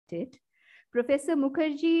it. Professor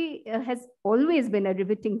Mukherjee has always been a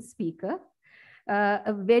riveting speaker,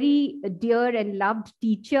 a very dear and loved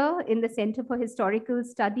teacher in the Center for Historical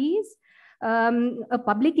Studies, a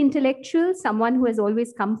public intellectual, someone who has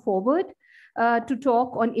always come forward to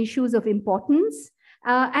talk on issues of importance,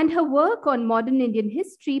 and her work on modern Indian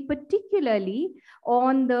history, particularly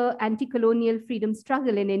on the anti-colonial freedom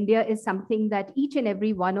struggle in India, is something that each and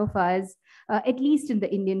every one of us, at least in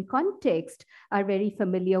the Indian context, are very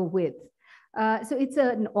familiar with. So it's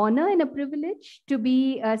an honor and a privilege to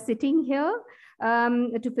be sitting here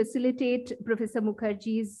to facilitate Professor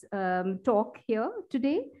Mukherjee's talk here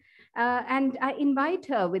today. And I invite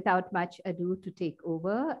her without much ado to take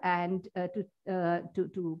over and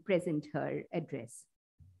to present her address.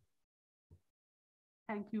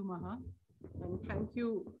 Thank you, Maha. And thank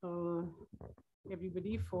you,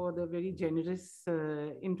 everybody, for the very generous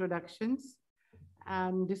introductions.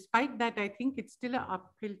 And despite that, I think it's still an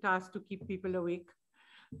uphill task to keep people awake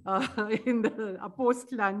in the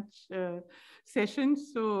post-lunch session.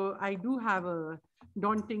 So I do have a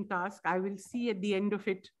daunting task. I will see at the end of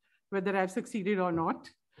it whether I've succeeded or not,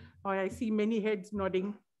 or I see many heads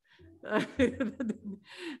nodding.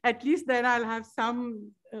 At least then I'll have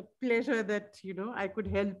some pleasure that, you know, I could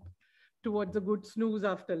help towards a good snooze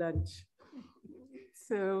after lunch.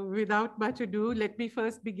 So without much ado, let me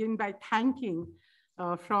first begin by thanking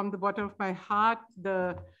from the bottom of my heart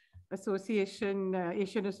the Association,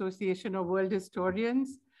 Asian Association of World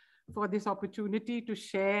Historians, for this opportunity to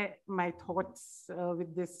share my thoughts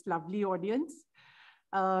with this lovely audience.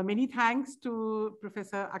 Many thanks to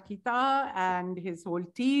Professor Akita and his whole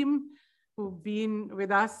team who've been with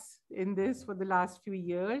us in this for the last few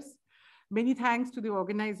years. Many thanks to the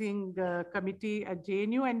organizing committee at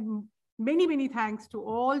JNU, and many, many thanks to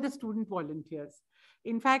all the student volunteers.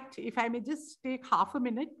 In fact, if I may just take half a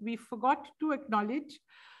minute, we forgot to acknowledge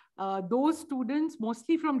those students,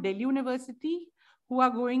 mostly from Delhi University, who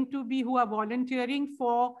are volunteering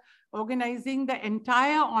for organizing the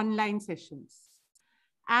entire online sessions.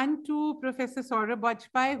 And to Professor Saurabh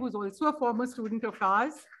Bajpai, who's also a former student of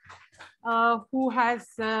ours, who has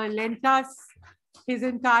lent us his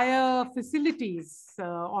entire facilities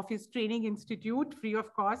of his training institute free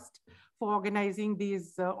of cost for organizing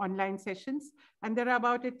these online sessions. And there are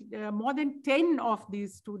about more than 10 of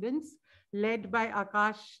these students led by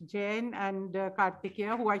Akash Jain and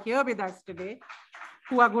Kartikeya, who are here with us today,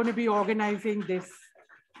 who are going to be organizing this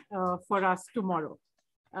for us tomorrow.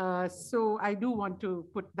 So I do want to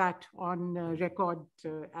put that on record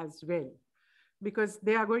as well, because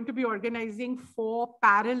they are going to be organizing 4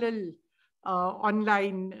 parallel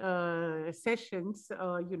online sessions,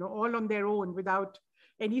 you know, all on their own without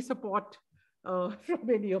any support from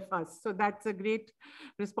any of us. So that's a great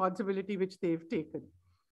responsibility which they've taken.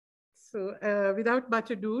 So without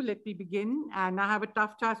much ado, let me begin. And I have a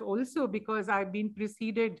tough task also because I've been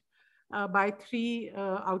preceded by 3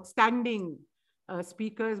 outstanding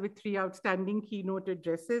speakers with 3 outstanding keynote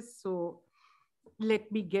addresses. So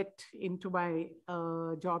let me get into my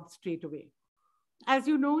job straight away. As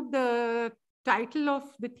you know, the title of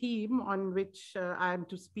the theme on which I am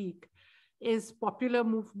to speak is Popular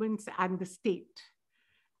Movements and the State.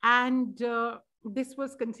 And this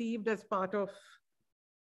was conceived as part of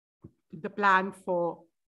the plan for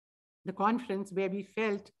the conference, where we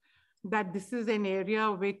felt that this is an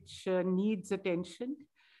area which needs attention.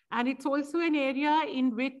 And it's also an area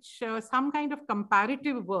in which some kind of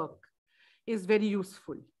comparative work is very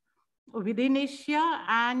useful within Asia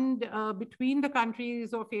and between the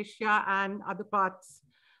countries of Asia and other parts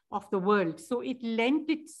of the world. So it lent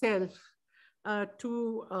itself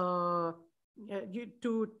to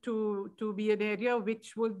be an area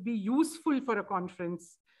which would be useful for a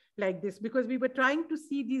conference like this, because we were trying to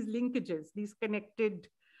see these linkages, these connected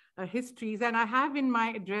histories. And I have in my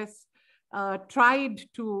address tried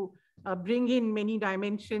to bring in many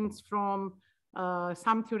dimensions from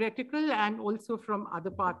some theoretical and also from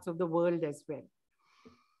other parts of the world as well.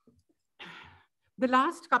 The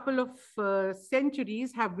last couple of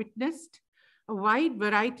centuries have witnessed a wide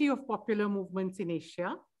variety of popular movements in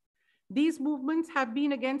Asia. These movements have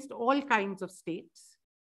been against all kinds of states.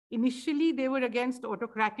 Initially, they were against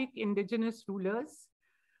autocratic indigenous rulers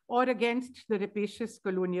or against the rapacious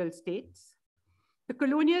colonial states. The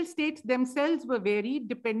colonial states themselves were varied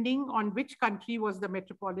depending on which country was the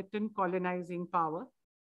metropolitan colonizing power.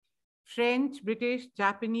 French, British,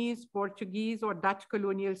 Japanese, Portuguese, or Dutch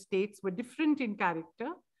colonial states were different in character,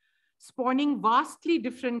 spawning vastly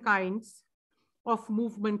different kinds of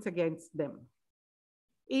movements against them.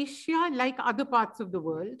 Asia, like other parts of the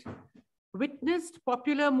world, witnessed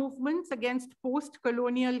popular movements against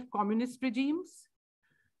post-colonial communist regimes,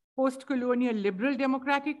 post-colonial liberal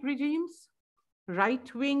democratic regimes,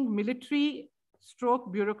 right-wing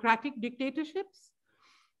military/bureaucratic dictatorships,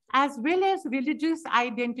 as well as religious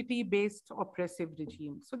identity-based oppressive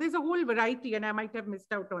regimes. So there's a whole variety, and I might have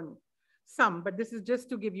missed out on some, but this is just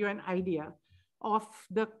to give you an idea of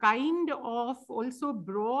the kind of also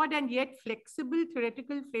broad and yet flexible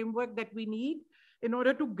theoretical framework that we need in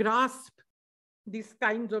order to grasp these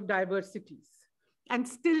kinds of diversities and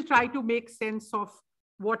still try to make sense of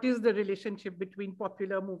what is the relationship between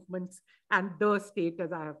popular movements and the state,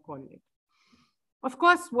 as I have called it. Of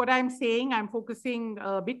course, what I'm saying, I'm focusing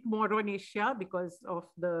a bit more on Asia because of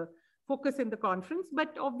the focus in the conference,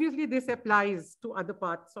 but obviously this applies to other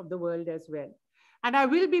parts of the world as well. And I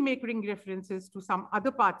will be making references to some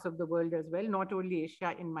other parts of the world as well, not only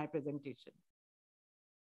Asia, in my presentation.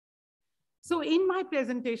 So in my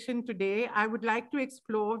presentation today, I would like to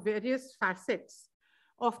explore various facets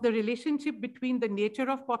of the relationship between the nature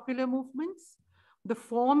of popular movements, the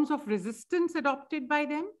forms of resistance adopted by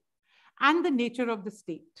them, and the nature of the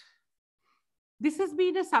state. This has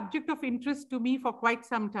been a subject of interest to me for quite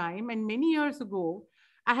some time, and many years ago,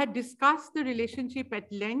 I had discussed the relationship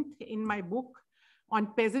at length in my book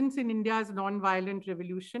on Peasants in India's Nonviolent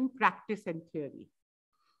Revolution, Practice and Theory.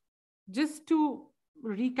 Just to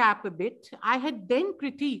recap a bit, I had then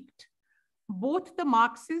critiqued both the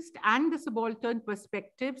Marxist and the subaltern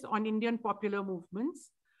perspectives on Indian popular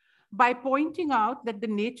movements by pointing out that the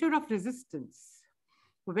nature of resistance,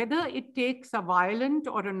 whether it takes a violent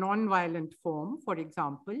or a non-violent form, for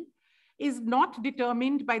example, is not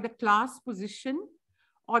determined by the class position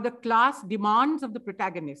or the class demands of the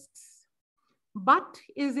protagonists, but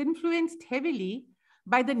is influenced heavily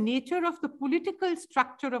by the nature of the political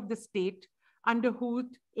structure of the state under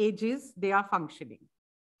whose aegis they are functioning.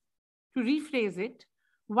 To rephrase it,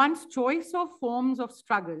 one's choice of forms of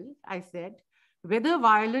struggle, I said, whether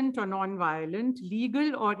violent or non-violent,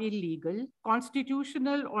 legal or illegal,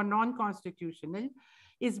 constitutional or non-constitutional,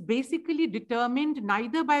 is basically determined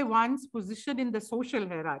neither by one's position in the social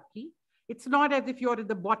hierarchy. It's not as if you're at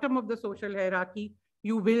the bottom of the social hierarchy,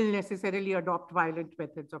 you will necessarily adopt violent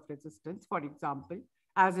methods of resistance, for example,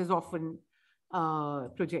 as is often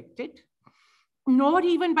projected, nor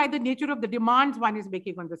even by the nature of the demands one is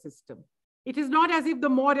making on the system. It is not as if the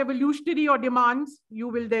more revolutionary your demands, you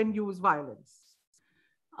will then use violence.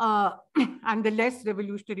 And the less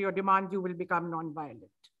revolutionary your demands, you will become non-violent.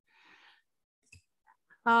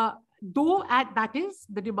 Though that is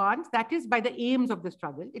the demands, that is by the aims of the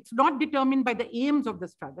struggle. It's not determined by the aims of the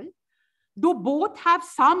struggle, though both have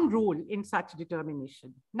some role in such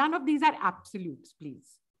determination. None of these are absolutes,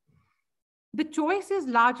 please. The choice is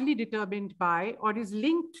largely determined by or is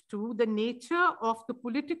linked to the nature of the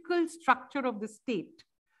political structure of the state.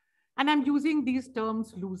 And I'm using these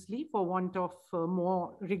terms loosely for want of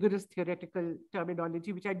more rigorous theoretical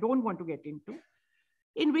terminology, which I don't want to get into,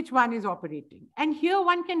 in which one is operating. And here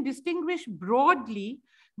one can distinguish broadly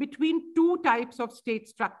between two types of state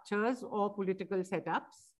structures or political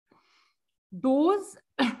setups. Those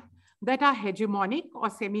that are hegemonic or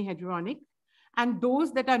semi-hegemonic, and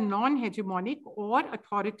those that are non-hegemonic or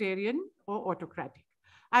authoritarian or autocratic.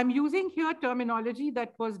 I'm using here terminology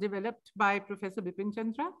that was developed by Professor Bipin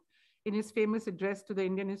Chandra in his famous address to the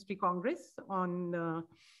Indian History Congress on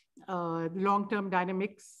the long-term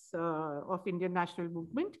dynamics of Indian national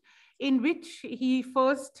movement, in which he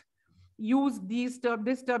first used this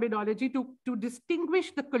terminology to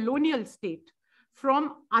distinguish the colonial state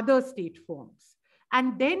from other state forms.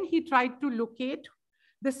 And then he tried to locate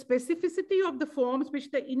the specificity of the forms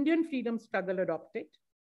which the Indian freedom struggle adopted,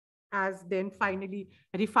 as then finally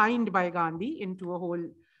refined by Gandhi into a whole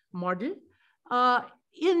model,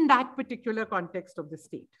 in that particular context of the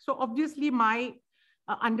state. So obviously my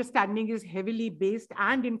understanding is heavily based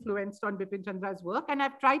and influenced on Bipin Chandra's work, and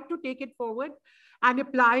I've tried to take it forward and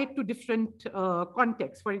apply it to different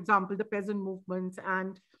contexts. For example, the peasant movements,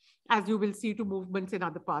 and as you will see, to movements in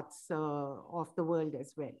other parts of the world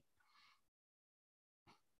as well.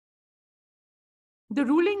 The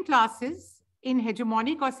ruling classes in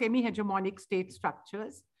hegemonic or semi-hegemonic state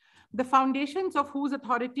structures, the foundations of whose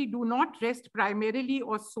authority do not rest primarily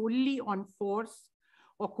or solely on force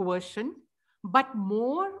or coercion, but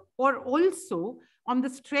more or also on the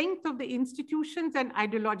strength of the institutions and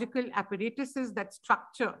ideological apparatuses that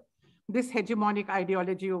structure this hegemonic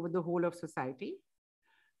ideology over the whole of society.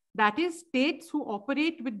 That is, states who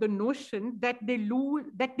operate with the notion that they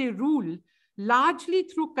rule largely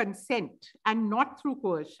through consent and not through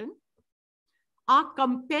coercion, are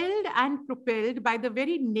compelled and propelled by the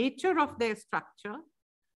very nature of their structure,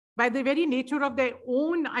 by the very nature of their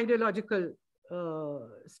own ideological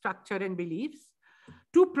structure and beliefs,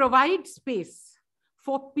 to provide space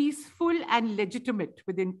for peaceful and legitimate,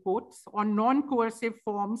 within quotes, or non-coercive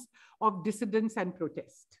forms of dissidence and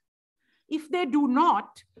protest. If they do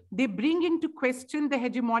not, they bring into question the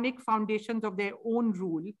hegemonic foundations of their own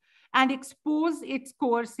rule and expose its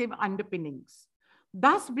coercive underpinnings,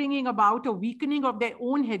 thus bringing about a weakening of their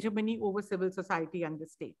own hegemony over civil society and the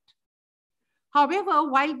state. However,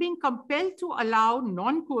 while being compelled to allow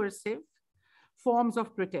non-coercive forms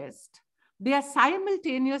of protest, they are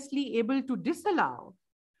simultaneously able to disallow,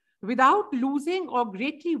 without losing or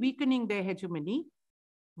greatly weakening their hegemony,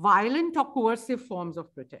 violent or coercive forms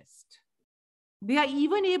of protest. They are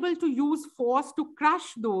even able to use force to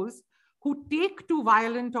crush those who take to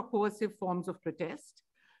violent or coercive forms of protest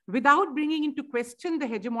without bringing into question the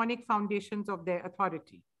hegemonic foundations of their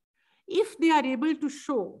authority. If they are able to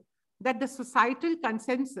show that the societal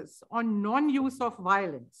consensus on non-use of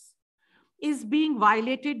violence is being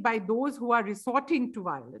violated by those who are resorting to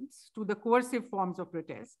violence, to the coercive forms of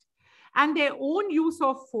protest, and their own use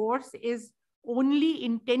of force is only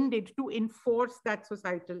intended to enforce that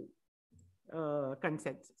societal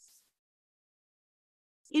consensus.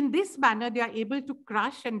 In this manner, they are able to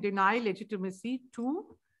crush and deny legitimacy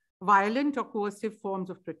to violent or coercive forms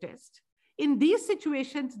of protest. In these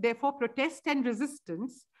situations, therefore, protest and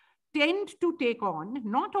resistance tend to take on,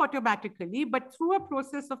 not automatically, but through a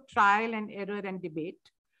process of trial and error and debate,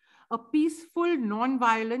 a peaceful,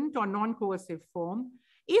 non-violent or non-coercive form,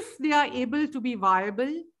 if they are able to be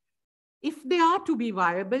viable, if they are to be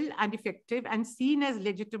viable and effective and seen as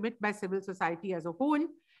legitimate by civil society as a whole,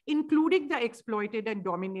 including the exploited and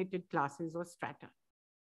dominated classes or strata.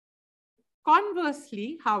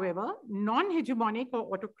 Conversely, however, non-hegemonic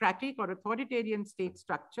or autocratic or authoritarian state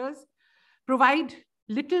structures provide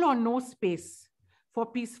little or no space for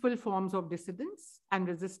peaceful forms of dissidence and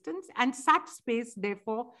resistance, and such space,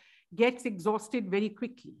 therefore, gets exhausted very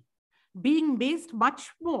quickly, being based much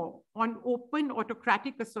more on open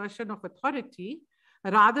autocratic assertion of authority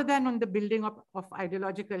rather than on the building of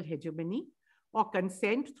ideological hegemony or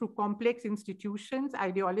consent through complex institutions,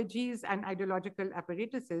 ideologies, and ideological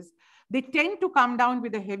apparatuses. They tend to come down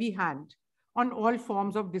with a heavy hand on all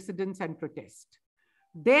forms of dissidence and protest.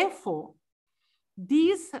 Therefore,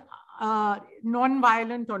 these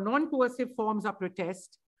non-violent or non-coercive forms of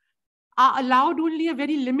protest are allowed only a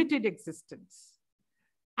very limited existence.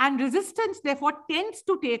 And resistance, therefore, tends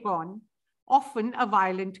to take on often a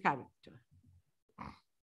violent character.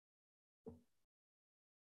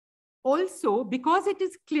 Also, because it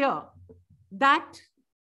is clear that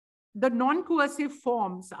the non-coercive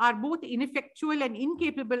forms are both ineffectual and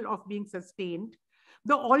incapable of being sustained,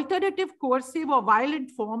 the alternative coercive or violent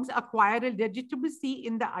forms acquire a legitimacy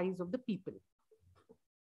in the eyes of the people.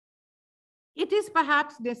 It is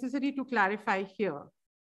perhaps necessary to clarify here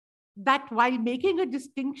that while making a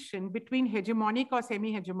distinction between hegemonic or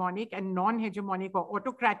semi-hegemonic and non-hegemonic or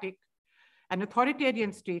autocratic and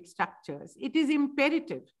authoritarian state structures, it is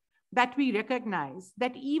imperative that we recognize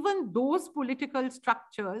that even those political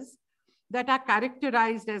structures that are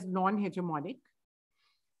characterized as non-hegemonic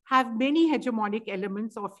have many hegemonic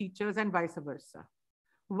elements or features and vice versa.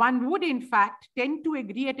 One would, in fact, tend to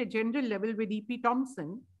agree at a general level with E.P.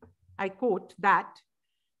 Thompson, I quote, that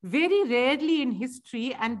very rarely in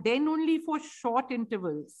history, and then only for short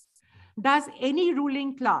intervals, does any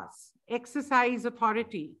ruling class exercise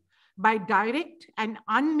authority by direct and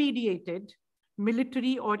unmediated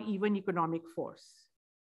military or even economic force.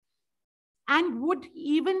 And would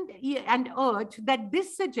even urge that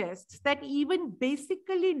this suggests that even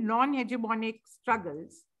basically non-hegemonic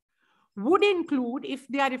struggles would include, if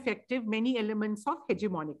they are effective, many elements of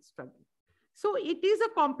hegemonic struggle. So it is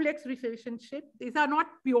a complex relationship. These are not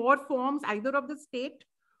pure forms either of the state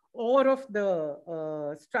or of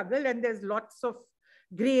the struggle, and there's lots of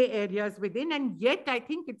gray areas within, and yet I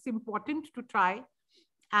think it's important to try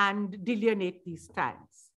and delineate these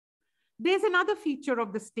strands. There's another feature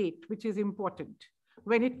of the state which is important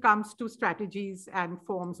when it comes to strategies and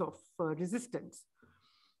forms of resistance.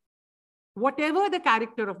 Whatever the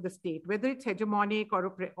character of the state, whether it's hegemonic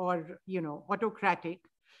or autocratic,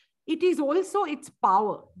 it is also its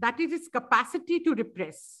power, that is its capacity to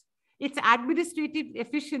repress, its administrative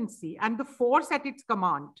efficiency, and the force at its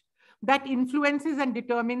command that influences and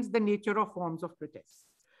determines the nature of forms of protest.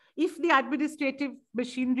 If the administrative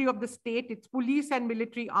machinery of the state, its police and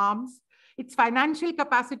military arms, its financial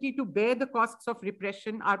capacity to bear the costs of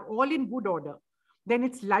repression are all in good order, then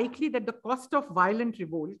it's likely that the cost of violent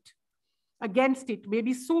revolt against it may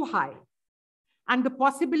be so high, and the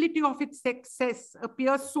possibility of its success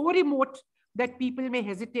appears so remote that people may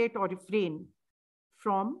hesitate or refrain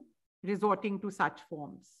from resorting to such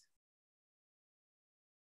forms.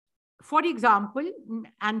 For example,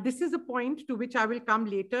 and this is a point to which I will come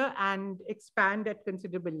later and expand at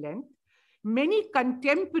considerable length, many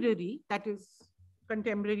contemporary, that is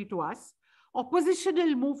contemporary to us,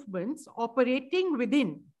 oppositional movements operating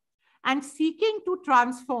within and seeking to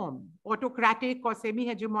transform autocratic or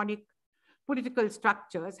semi-hegemonic political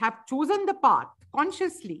structures have chosen the path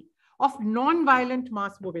consciously of non-violent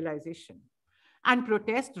mass mobilization and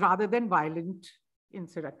protest rather than violent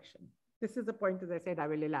insurrection. This is a point, as I said, I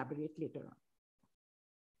will elaborate later on.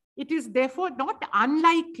 It is therefore not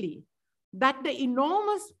unlikely that the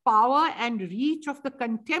enormous power and reach of the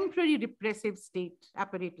contemporary repressive state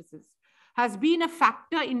apparatuses has been a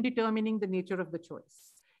factor in determining the nature of the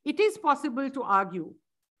choice. It is possible to argue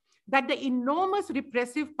that the enormous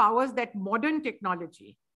repressive powers that modern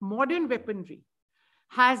technology, modern weaponry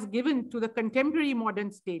has given to the contemporary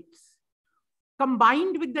modern states,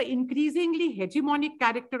 combined with the increasingly hegemonic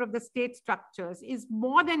character of the state structures, is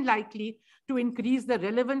more than likely to increase the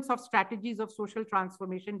relevance of strategies of social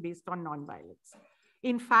transformation based on nonviolence.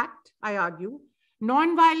 In fact, I argue,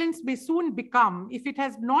 nonviolence may soon become, if it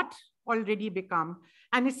has not already become,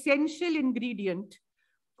 an essential ingredient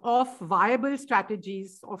of viable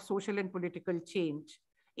strategies of social and political change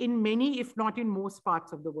in many, if not in most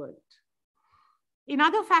parts of the world.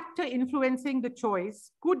 Another factor influencing the choice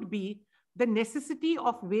could be the necessity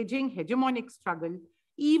of waging hegemonic struggle,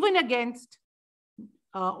 even against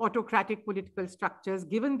autocratic political structures,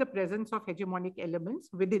 given the presence of hegemonic elements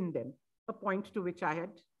within them, a point to which I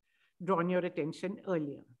had drawn your attention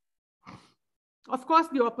earlier. Of course,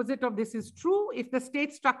 the opposite of this is true. If the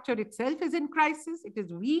state structure itself is in crisis, it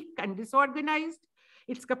is weak and disorganized,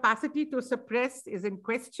 its capacity to suppress is in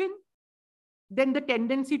question, then the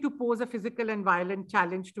tendency to pose a physical and violent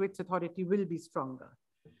challenge to its authority will be stronger.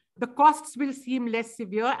 The costs will seem less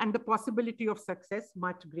severe and the possibility of success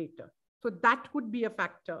much greater. So that could be a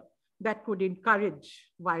factor that could encourage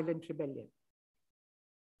violent rebellion.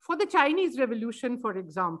 For the Chinese Revolution, for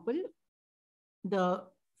example, the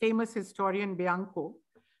famous historian Bianco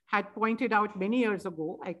had pointed out many years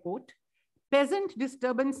ago, I quote, peasant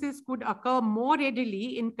disturbances could occur more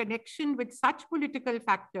readily in connection with such political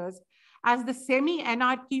factors as the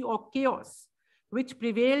semi-anarchy or chaos which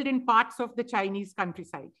prevailed in parts of the Chinese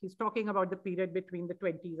countryside. He's talking about the period between the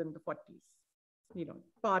 20s and the 40s,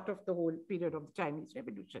 part of the whole period of the Chinese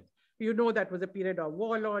Revolution. That was a period of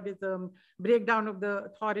warlordism, breakdown of the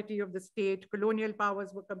authority of the state, colonial powers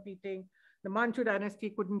were competing, the Manchu dynasty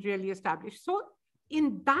couldn't really establish. So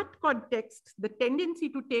in that context, the tendency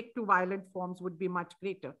to take to violent forms would be much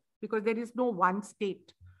greater because there is no one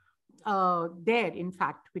state there, in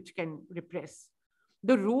fact, which can repress.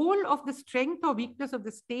 The role of the strength or weakness of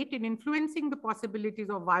the state in influencing the possibilities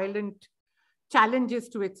of violent challenges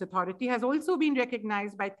to its authority has also been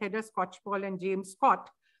recognized by Theda Skocpol and James Scott,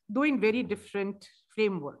 though in very different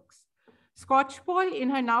frameworks. Skocpol, in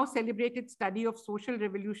her now celebrated study of social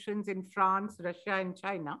revolutions in France, Russia, and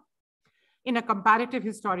China, in a comparative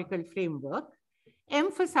historical framework,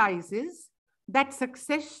 emphasizes that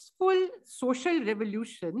successful social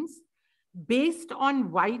revolutions based on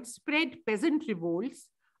widespread peasant revolts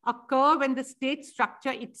occur when the state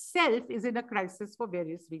structure itself is in a crisis for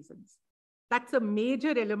various reasons. That's a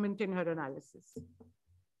major element in her analysis.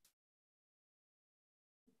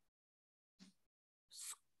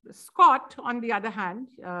 Scott, on the other hand,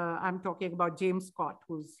 I'm talking about James Scott,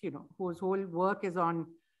 whose whole work is on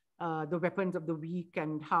the weapons of the weak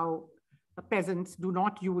and how peasants do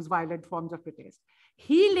not use violent forms of protest.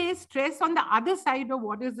 He lays stress on the other side of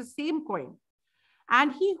what is the same coin.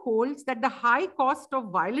 And he holds that the high cost of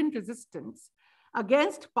violent resistance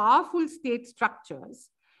against powerful state structures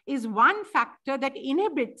is one factor that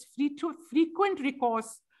inhibits frequent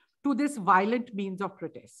recourse to this violent means of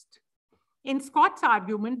protest. In Scott's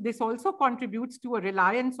argument, this also contributes to a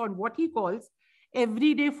reliance on what he calls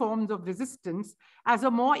everyday forms of resistance as a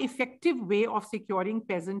more effective way of securing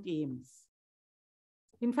peasant aims.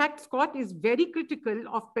 In fact, Scott is very critical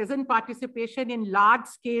of peasant participation in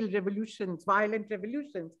large-scale revolutions, violent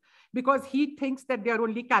revolutions, because he thinks that they are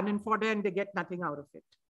only cannon fodder and they get nothing out of it.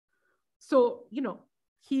 So,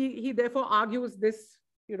 he therefore argues this,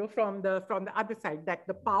 from the other side, that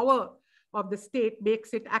the power of the state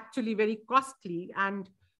makes it actually very costly and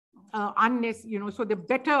unnecessary. So the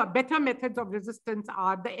better methods of resistance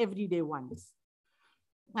are the everyday ones.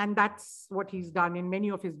 And that's what he's done in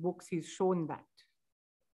many of his books. He's shown that.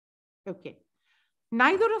 Okay.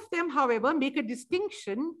 Neither of them, however, make a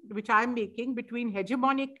distinction, which I'm making, between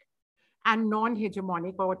hegemonic and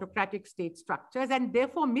non-hegemonic or autocratic state structures, and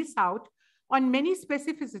therefore miss out on many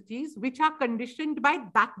specificities which are conditioned by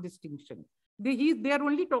that distinction. They are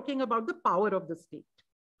only talking about the power of the state.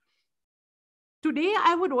 Today,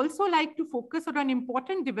 I would also like to focus on an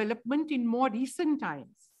important development in more recent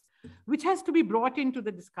times, which has to be brought into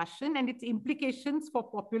the discussion and its implications for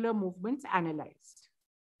popular movements analyzed.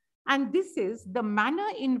 And this is the manner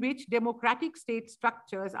in which democratic state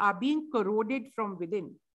structures are being corroded from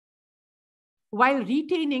within, while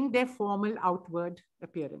retaining their formal outward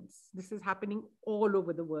appearance. This is happening all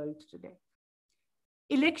over the world today.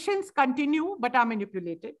 Elections continue but are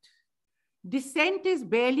manipulated. Dissent is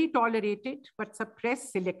barely tolerated but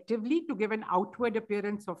suppressed selectively to give an outward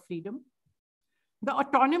appearance of freedom. The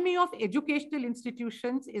autonomy of educational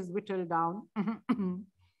institutions is whittled down.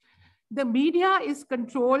 The media is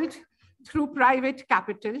controlled through private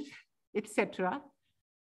capital, etc.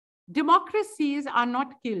 Democracies are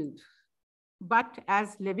not killed, but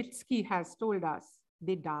as Levitsky has told us,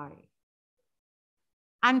 they die.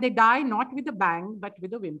 And they die not with a bang, but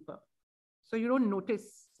with a whimper. So you don't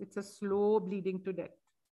notice, it's a slow bleeding to death.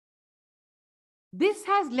 This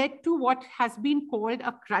has led to what has been called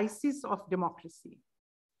a crisis of democracy,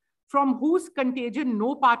 from whose contagion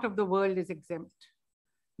no part of the world is exempt.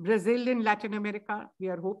 Brazil in Latin America, we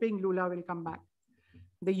are hoping Lula will come back.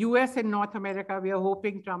 The US in North America, we are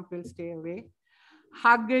hoping Trump will stay away.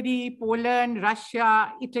 Hungary, Poland,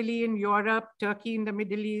 Russia, Italy in Europe, Turkey in the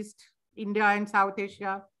Middle East, India and South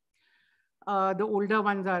Asia. The older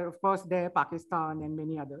ones are, of course, there, Pakistan and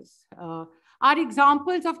many others, are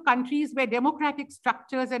examples of countries where democratic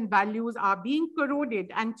structures and values are being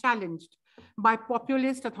corroded and challenged by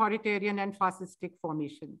populist, authoritarian, and fascistic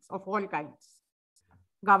formations of all kinds,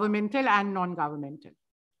 governmental and non-governmental.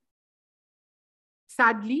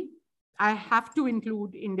 Sadly, I have to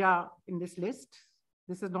include India in this list.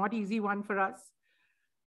 This is not an easy one for us.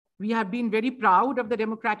 We have been very proud of the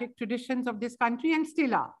democratic traditions of this country and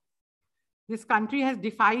still are. This country has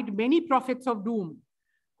defied many prophets of doom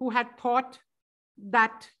who had thought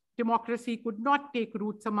that democracy could not take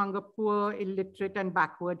roots among a poor, illiterate, and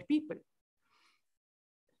backward people.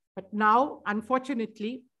 But now,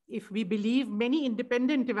 unfortunately, if we believe many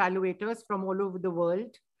independent evaluators from all over the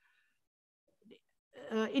world,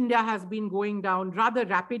 India has been going down rather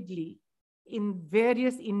rapidly in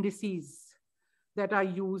various indices that are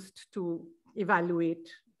used to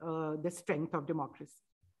evaluate the strength of democracy.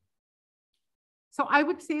 So I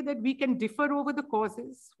would say that we can differ over the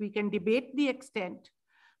causes, we can debate the extent,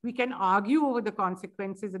 we can argue over the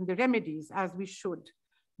consequences and the remedies as we should,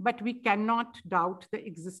 but we cannot doubt the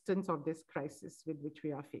existence of this crisis with which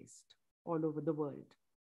we are faced all over the world.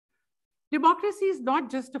 Democracy is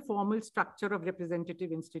not just a formal structure of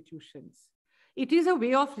representative institutions. It is a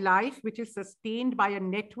way of life which is sustained by a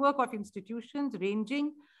network of institutions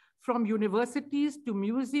ranging from universities to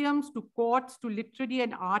museums to courts to literary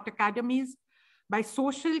and art academies, by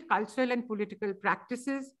social, cultural, and political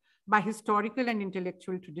practices, by historical and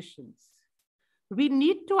intellectual traditions. We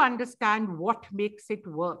need to understand what makes it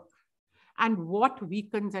work and what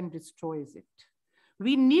weakens and destroys it.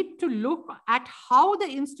 We need to look at how the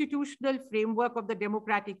institutional framework of the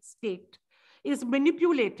democratic state is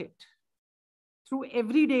manipulated through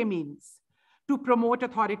everyday means to promote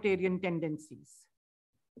authoritarian tendencies.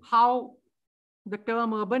 How the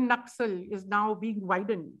term urban Naxal is now being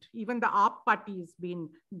widened. Even the AAP party has been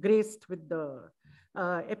graced with the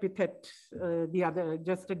epithet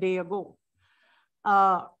just a day ago.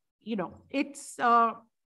 It's,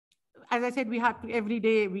 as I said, we have to, every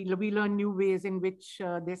day we learn new ways in which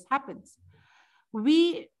this happens.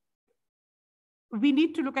 We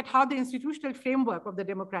need to look at how the institutional framework of the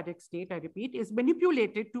democratic state, I repeat, is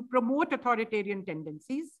manipulated to promote authoritarian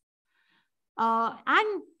tendencies,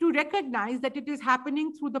 and to recognize that it is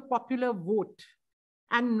happening through the popular vote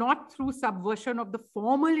and not through subversion of the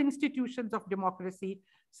formal institutions of democracy,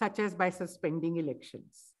 such as by suspending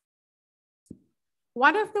elections.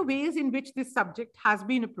 One of the ways in which this subject has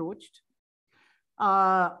been approached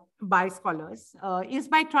by scholars is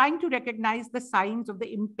by trying to recognize the signs of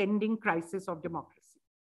the impending crisis of democracy.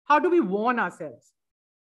 How do we warn ourselves?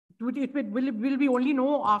 Will we only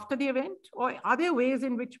know after the event, or are there ways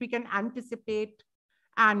in which we can anticipate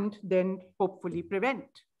and then hopefully prevent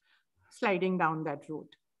sliding down that road?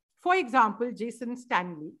 For example, Jason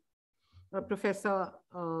Stanley, a professor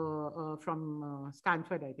from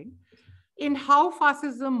Stanford, I think, in How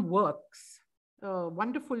Fascism Works, a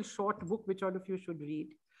wonderful short book which all of you should read,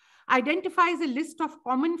 identifies a list of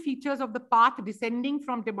common features of the path descending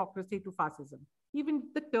from democracy to fascism. Even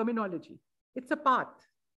the terminology, it's a path.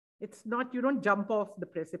 It's not, you don't jump off the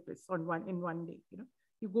precipice in one day,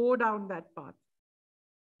 you go down that path.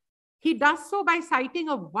 He does so by citing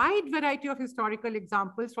a wide variety of historical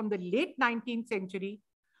examples from the late 19th century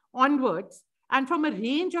onwards and from a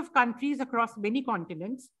range of countries across many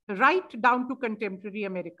continents, right down to contemporary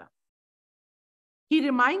America. He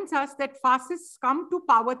reminds us that fascists come to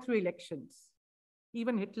power through elections.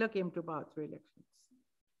 Even Hitler came to power through elections,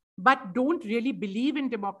 but don't really believe in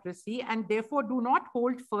democracy and therefore do not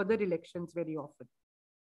hold further elections very often.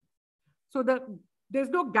 So there's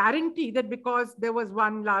no guarantee that because there was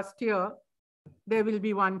one last year, there will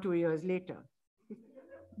be one 2 years later.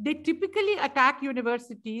 They typically attack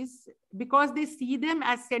universities because they see them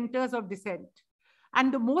as centers of dissent.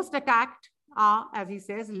 And the most attacked are, as he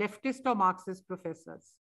says, leftist or Marxist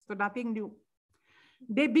professors. So nothing new.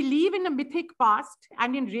 They believe in a mythic past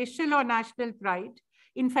and in racial or national pride,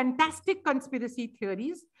 in fantastic conspiracy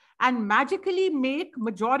theories, and magically make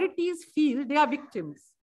majorities feel they are victims.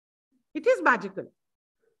 It is magical,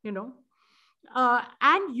 you know,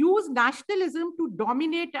 and use nationalism to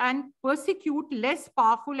dominate and persecute less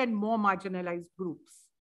powerful and more marginalized groups.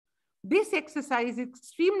 This exercise is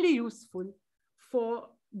extremely useful for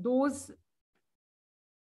those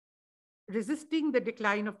resisting the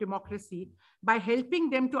decline of democracy by helping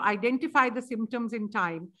them to identify the symptoms in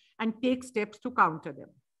time and take steps to counter them.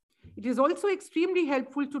 It is also extremely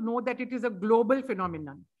helpful to know that it is a global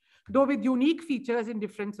phenomenon, though with unique features in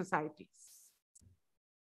different societies,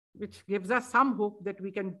 which gives us some hope that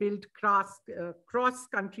we can build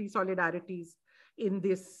cross-country solidarities in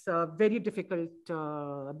this very difficult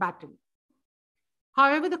battle.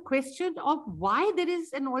 However, the question of why there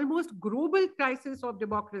is an almost global crisis of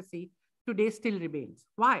democracy today still remains.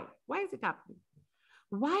 Why? Why is it happening?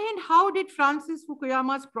 Why and how did Francis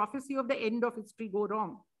Fukuyama's prophecy of the end of history go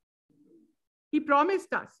wrong? He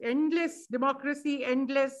promised us endless democracy,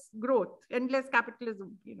 endless growth, endless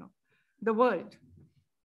capitalism, you know, the world.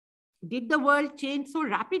 Did the world change so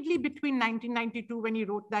rapidly between 1992 when he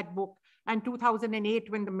wrote that book and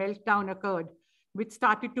 2008 when the meltdown occurred, which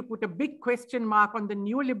started to put a big question mark on the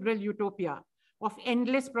neoliberal utopia of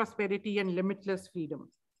endless prosperity and limitless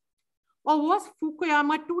freedom? Or was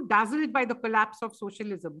Fukuyama too dazzled by the collapse of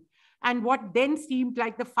socialism and what then seemed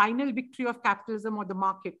like the final victory of capitalism or the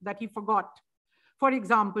market that he forgot, for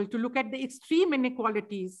example, to look at the extreme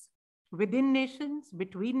inequalities within nations,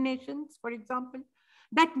 between nations, for example,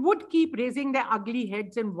 that would keep raising their ugly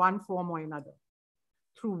heads in one form or another,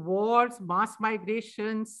 through wars, mass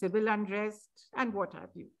migration, civil unrest, and what have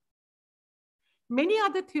you. Many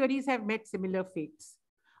other theories have met similar fates.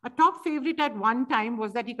 A top favorite at one time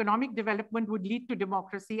was that economic development would lead to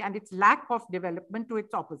democracy and its lack of development to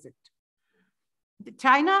its opposite.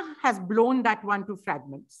 China has blown that one to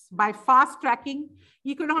fragments by fast-tracking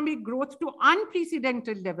economic growth to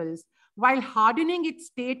unprecedented levels while hardening its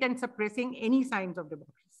state and suppressing any signs of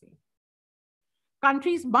democracy.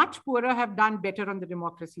 Countries much poorer have done better on the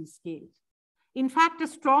democracy scale. In fact, a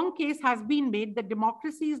strong case has been made that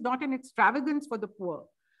democracy is not an extravagance for the poor,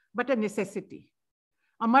 but a necessity.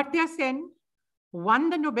 Amartya Sen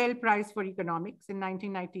won the Nobel Prize for Economics in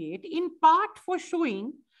 1998, in part for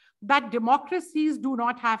showing that democracies do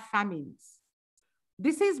not have famines.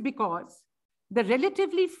 This is because the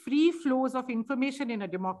relatively free flows of information in a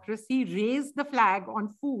democracy raise the flag on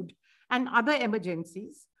food and other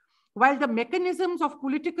emergencies, while the mechanisms of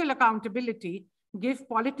political accountability give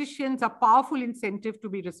politicians a powerful incentive to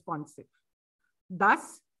be responsive.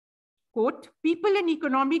 Thus, quote, people in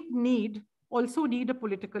economic need also need a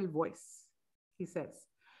political voice, he says.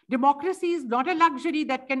 Democracy is not a luxury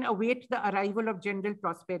that can await the arrival of general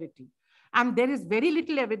prosperity. And there is very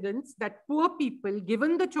little evidence that poor people,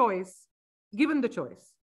 given the choice,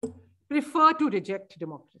 prefer to reject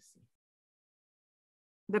democracy.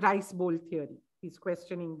 The rice bowl theory, he's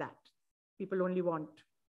questioning that. People only want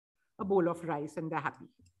a bowl of rice and they're happy.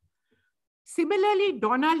 Similarly,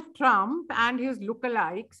 Donald Trump and his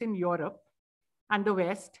lookalikes in Europe and the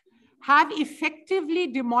West have effectively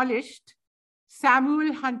demolished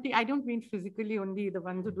Samuel Huntington. I don't mean physically, only the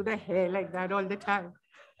ones who do their hair like that all the time.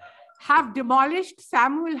 Have demolished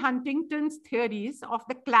Samuel Huntington's theories of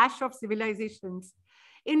the clash of civilizations,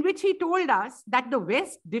 in which he told us that the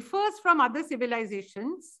West differs from other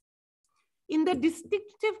civilizations in the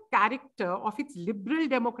distinctive character of its liberal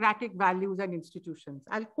democratic values and institutions.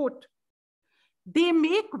 I'll quote, they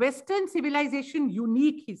make Western civilization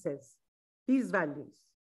unique, he says, these values.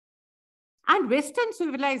 And Western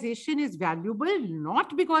civilization is valuable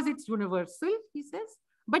not because it's universal, he says,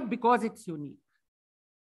 but because it's unique.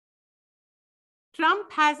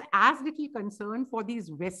 Trump has as little concern for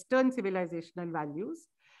these Western civilizational values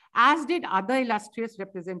as did other illustrious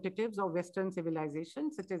representatives of Western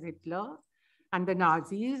civilization, such as Hitler and the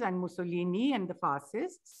Nazis and Mussolini and the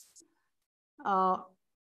fascists. But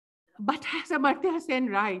as Amartya Sen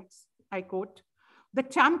writes, I quote, The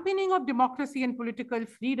championing of democracy and political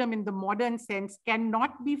freedom in the modern sense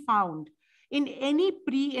cannot be found in any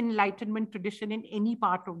pre-Enlightenment tradition in any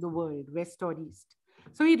part of the world, West or East.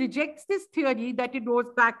 So he rejects this theory that it goes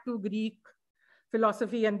back to Greek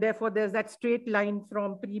philosophy, and therefore there's that straight line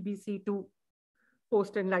from pre-BC to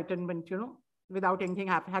post-Enlightenment, without anything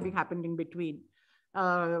having happened in between,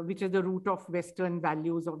 which is the root of Western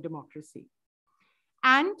values of democracy.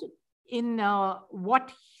 And in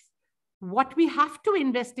what we have to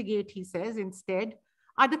investigate, he says, instead,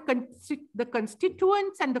 are the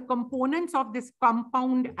constituents and the components of this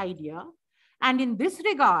compound idea. And in this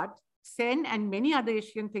regard, Sen and many other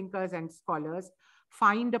Asian thinkers and scholars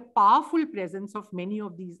find a powerful presence of many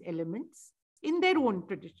of these elements in their own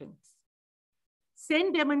traditions.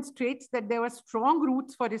 Sen demonstrates that there were strong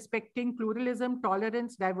roots for respecting pluralism,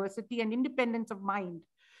 tolerance, diversity, and independence of mind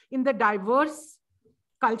in the diverse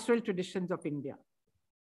cultural traditions of India.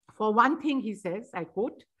 For one thing, he says, I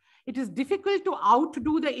quote, "It is difficult to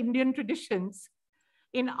outdo the Indian traditions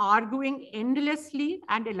in arguing endlessly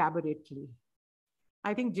and elaborately."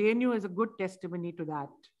 I think JNU is a good testimony to that.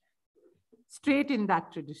 Straight in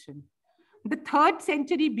that tradition. The 3rd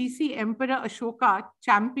century BC Emperor Ashoka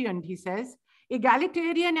championed, he says,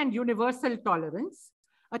 egalitarian and universal tolerance,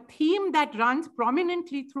 a theme that runs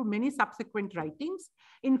prominently through many subsequent writings,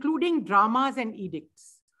 including dramas and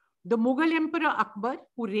edicts. The Mughal Emperor Akbar,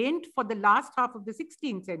 who reigned for the last half of the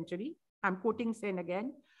 16th century, I'm quoting Sen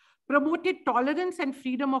again, promoted tolerance and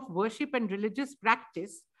freedom of worship and religious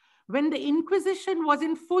practice when the Inquisition was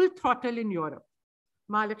in full throttle in Europe.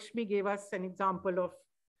 Mahalakshmi gave us an example of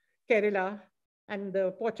Kerala and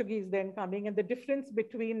the Portuguese then coming, and the difference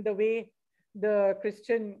between the way the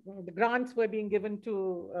grants were being given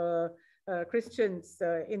to Christians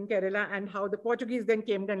in Kerala and how the Portuguese then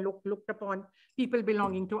came and looked upon people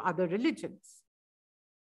belonging to other religions.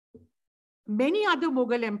 Many other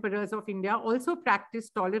Mughal emperors of India also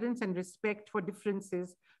practiced tolerance and respect for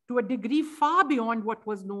differences to a degree far beyond what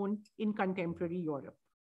was known in contemporary Europe.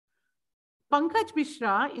 Pankaj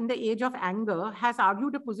Mishra, in The Age of Anger, has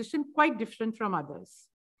argued a position quite different from others.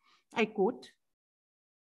 I quote,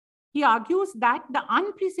 he argues that the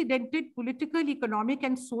unprecedented political, economic,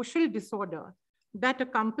 and social disorder that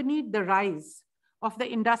accompanied the rise of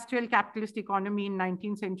the industrial capitalist economy in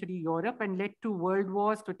 19th century Europe and led to world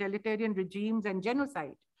wars, totalitarian regimes, and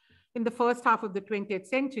genocide in the first half of the 20th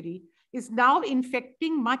century is now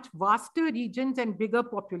infecting much vaster regions and bigger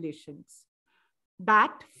populations.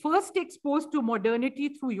 That, first exposed to modernity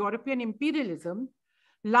through European imperialism,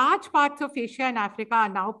 large parts of Asia and Africa are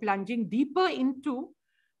now plunging deeper into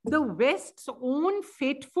the West's own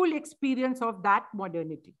fateful experience of that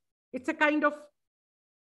modernity. It's a kind of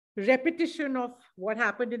repetition of what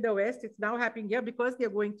happened in the West. It's now happening here because they're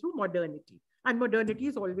going through modernity. And modernity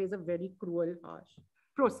is always a very cruel, harsh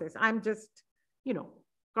process. I'm just,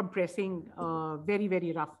 compressing very,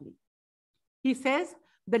 very roughly. He says,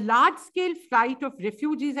 the large-scale flight of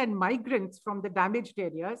refugees and migrants from the damaged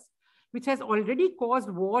areas, which has already caused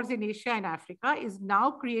wars in Asia and Africa, is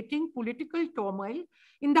now creating political turmoil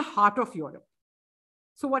in the heart of Europe.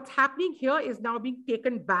 So what's happening here is now being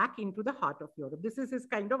taken back into the heart of Europe. This is his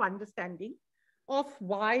kind of understanding of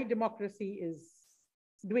why democracy is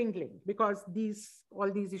dwindling, because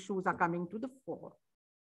all these issues are coming to the fore.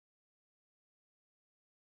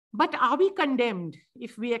 But are we condemned,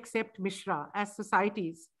 if we accept Mishra, as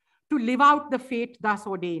societies to live out the fate thus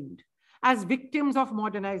ordained, as victims of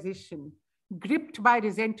modernization, gripped by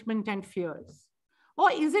resentment and fears?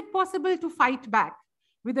 Or is it possible to fight back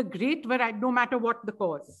with a great variety, no matter what the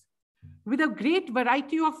cause, with a great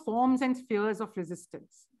variety of forms and spheres of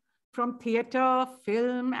resistance, from theater,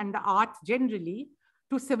 film, and the arts generally,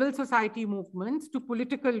 to civil society movements, to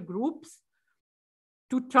political groups,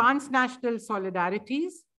 to transnational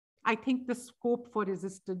solidarities? I think the scope for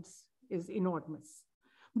resistance is enormous.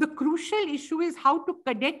 The crucial issue is how to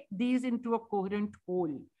connect these into a coherent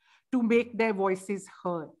whole, to make their voices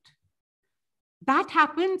heard. That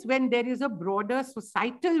happens when there is a broader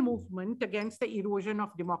societal movement against the erosion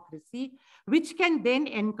of democracy, which can then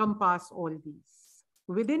encompass all these,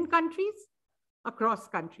 within countries, across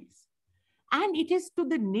countries. And it is to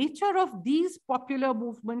the nature of these popular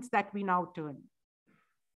movements that we now turn.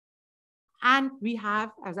 And we have,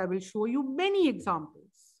 as I will show you, many examples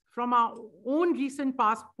from our own recent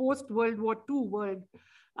past, post-World War II world,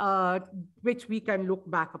 which we can look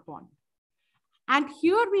back upon. And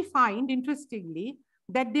here we find, interestingly,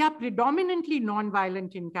 that they are predominantly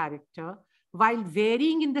non-violent in character, while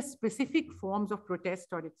varying in the specific forms of protest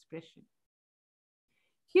or expression.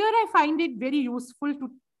 Here I find it very useful to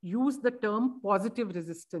use the term positive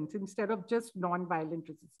resistance instead of just non-violent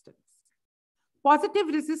resistance. Positive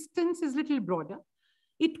resistance is a little broader.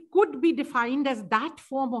 It could be defined as that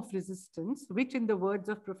form of resistance, which in the words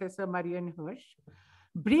of Professor Marian Hirsch,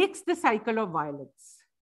 breaks the cycle of violence.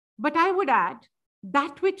 But I would add,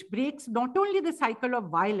 that which breaks not only the cycle of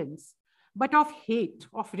violence, but of hate,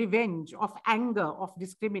 of revenge, of anger, of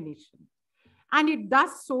discrimination. And it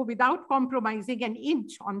does so without compromising an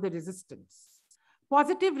inch on the resistance.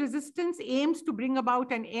 Positive resistance aims to bring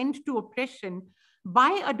about an end to oppression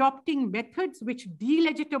by adopting methods which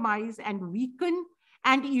delegitimize and weaken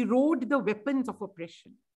and erode the weapons of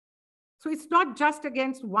oppression. So it's not just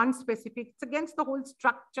against one specific, it's against the whole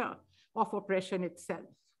structure of oppression itself.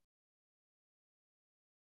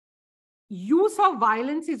 Use of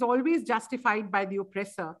violence is always justified by the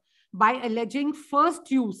oppressor by alleging first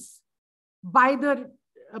use by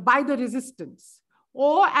the resistance,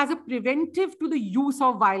 or as a preventive to the use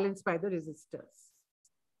of violence by the resistors.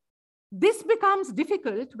 This becomes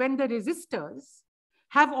difficult when the resistors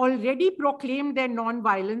have already proclaimed their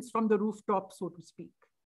non-violence from the rooftop, so to speak.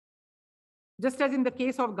 Just as in the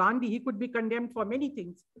case of Gandhi, he could be condemned for many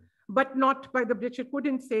things, but not by the British. It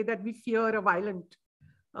couldn't say that we fear a violent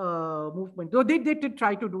movement, though they did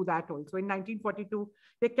try to do that also. In 1942,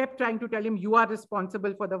 they kept trying to tell him, you are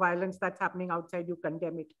responsible for the violence that's happening outside, you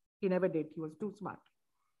condemn it. He never did, he was too smart.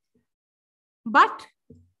 But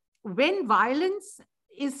when violence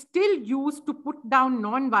is still used to put down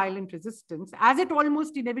non-violent resistance, as it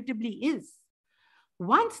almost inevitably is,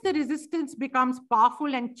 once the resistance becomes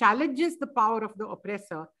powerful and challenges the power of the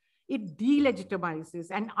oppressor, it delegitimizes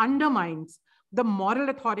and undermines the moral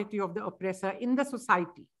authority of the oppressor in the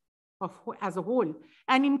society as a whole,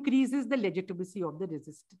 and increases the legitimacy of the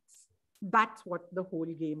resistance. That's what the whole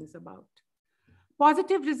game is about.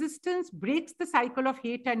 Positive resistance breaks the cycle of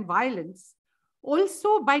hate and violence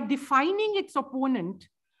also by defining its opponent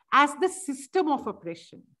as the system of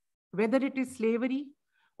oppression, whether it is slavery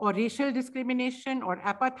or racial discrimination or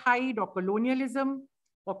apartheid or colonialism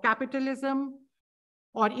or capitalism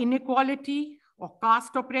or inequality or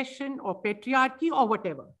caste oppression or patriarchy or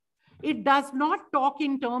whatever. It does not talk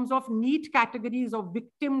in terms of neat categories of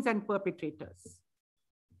victims and perpetrators.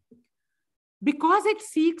 Because it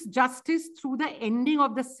seeks justice through the ending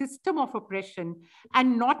of the system of oppression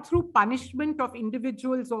and not through punishment of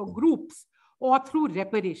individuals or groups or through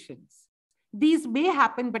reparations. These may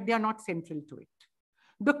happen, but they are not central to it.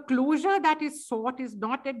 The closure that is sought is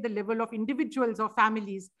not at the level of individuals or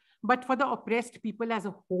families, but for the oppressed people as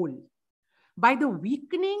a whole, by the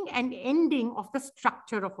weakening and ending of the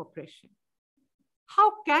structure of oppression.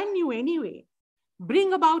 How can you anyway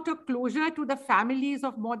bring about a closure to the families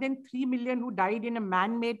of more than 3 million who died in a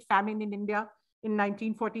man-made famine in India in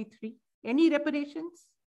 1943? Any reparations?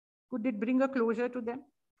 Could it bring a closure to them?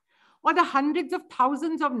 Or the hundreds of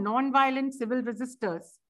thousands of non-violent civil resistors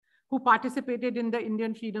who participated in the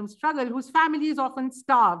Indian freedom struggle, whose families often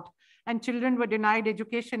starved and children were denied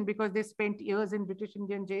education because they spent years in British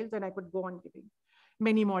Indian jails, and I could go on giving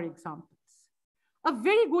many more examples. A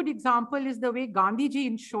very good example is the way Gandhiji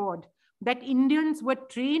ensured that Indians were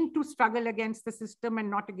trained to struggle against the system and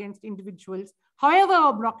not against individuals, however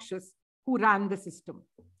obnoxious, who ran the system,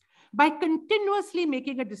 by continuously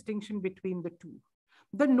making a distinction between the two.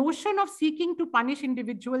 The notion of seeking to punish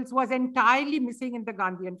individuals was entirely missing in the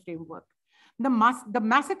Gandhian framework. The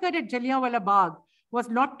massacre at Jallianwala Bagh was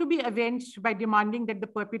not to be avenged by demanding that the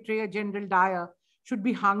perpetrator, General Dyer, should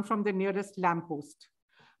be hung from the nearest lamppost,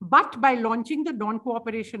 but by launching the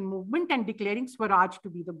non-cooperation movement and declaring Swaraj to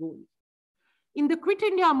be the goal. In the Quit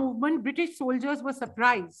India movement, British soldiers were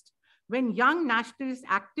surprised when young nationalist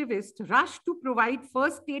activists rushed to provide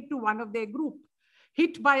first aid to one of their group,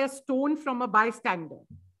 hit by a stone from a bystander.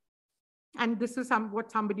 And this is what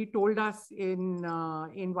somebody told us in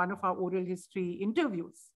one of our oral history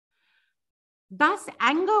interviews. Thus,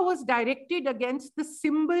 anger was directed against the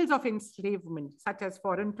symbols of enslavement, such as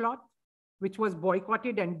foreign cloth, which was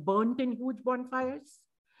boycotted and burnt in huge bonfires,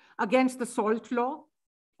 against the salt law,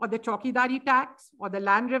 or the chowkidari tax, or the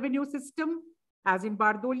land revenue system, as in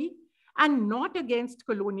Bardoli, and not against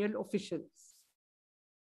colonial officials.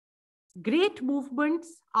 Great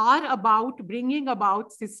movements are about bringing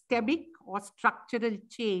about systemic or structural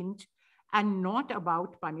change and not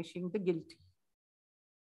about punishing the guilty.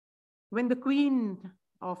 When the Queen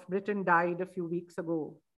of Britain died a few weeks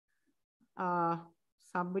ago,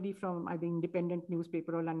 somebody from the Independent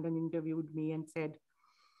newspaper of London interviewed me and said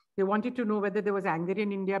they wanted to know whether there was anger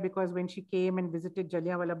in India because when she came and visited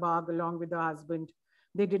Jallianwala Bagh along with her husband,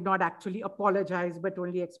 they did not actually apologize, but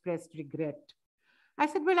only expressed regret. I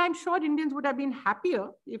said, well, I'm sure Indians would have been happier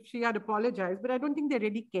if she had apologized, but I don't think they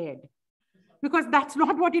really cared, because that's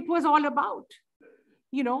not what it was all about.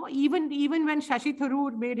 You know, even when Shashi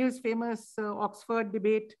Tharoor made his famous Oxford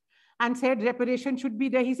debate and said reparation should be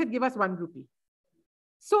there, he said, give us 1 rupee.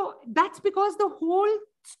 So that's because the whole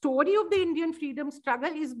story of the Indian freedom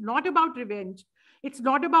struggle is not about revenge. It's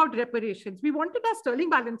not about reparations. We wanted our sterling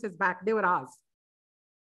balances back. They were ours.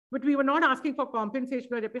 But we were not asking for compensation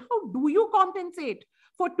or reparation. How do you compensate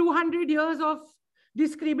for 200 years of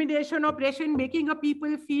discrimination, oppression, making a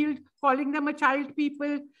people feel, calling them a child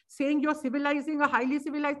people, saying you're civilizing a highly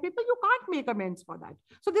civilized people? You can't make amends for that.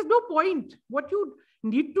 So there's no point. What you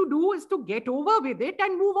need to do is to get over with it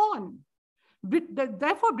and move on.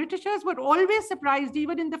 Therefore, Britishers were always surprised,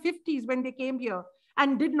 even in the 50s when they came here,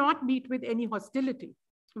 and did not meet with any hostility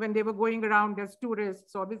when they were going around as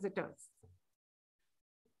tourists or visitors.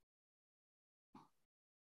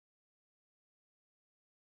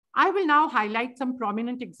 I will now highlight some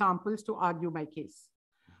prominent examples to argue my case.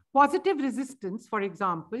 Positive resistance, for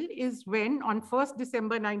example, is when on 1st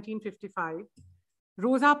December 1955,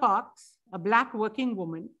 Rosa Parks, a Black working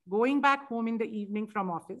woman, going back home in the evening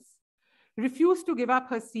from office, refused to give up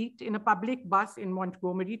her seat in a public bus in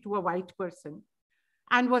Montgomery to a white person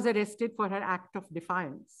and was arrested for her act of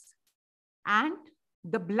defiance. And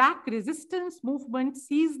the Black resistance movement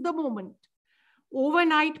seized the moment.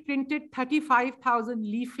 Overnight printed 35,000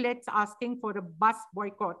 leaflets asking for a bus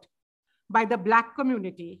boycott by the Black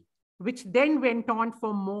community, which then went on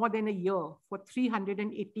for more than a year, for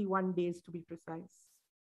 381 days to be precise.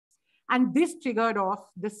 And this triggered off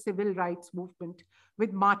the civil rights movement,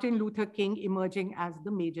 with Martin Luther King emerging as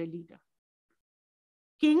the major leader.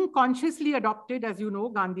 King consciously adopted, as you know,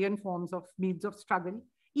 Gandhian forms of means of struggle,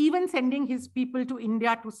 even sending his people to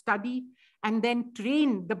India to study and then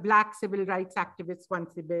train the Black civil rights activists once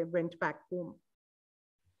they went back home.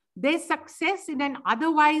 Their success in an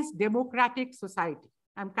otherwise democratic society,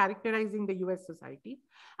 I'm characterizing the US society,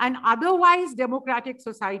 an otherwise democratic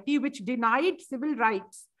society which denied civil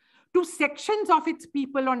rights to sections of its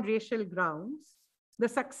people on racial grounds, the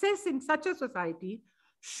success in such a society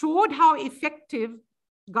showed how effective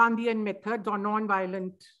Gandhian methods or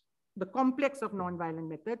nonviolent, the complex of nonviolent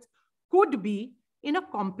methods could be in a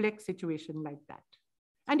complex situation like that.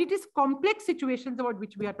 And it is complex situations about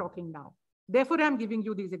which we are talking now. Therefore, I'm giving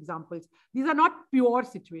you these examples. These are not pure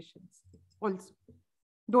situations also,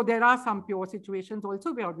 though there are some pure situations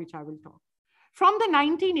also about which I will talk. From the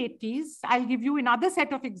 1980s, I'll give you another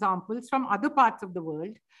set of examples from other parts of the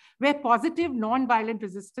world where positive nonviolent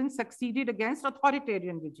resistance succeeded against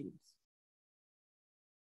authoritarian regimes.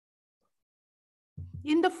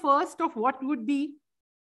 In the first of what would be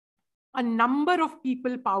a number of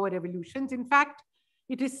people power revolutions, in fact,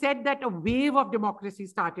 it is said that a wave of democracy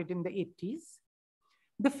started in the 80s.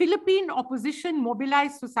 The Philippine opposition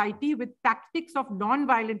mobilized society with tactics of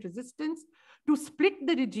nonviolent resistance to split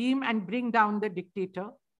the regime and bring down the dictator,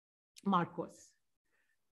 Marcos.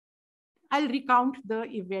 I'll recount the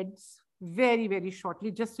events very, very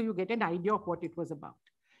shortly, just so you get an idea of what it was about.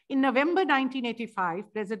 In November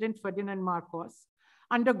 1985, President Ferdinand Marcos,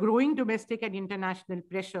 under growing domestic and international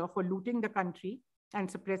pressure for looting the country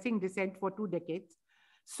and suppressing dissent for 2 decades,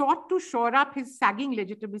 sought to shore up his sagging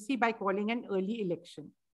legitimacy by calling an early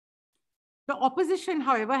election. The opposition,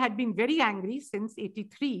 however, had been very angry since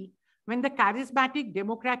 1983, when the charismatic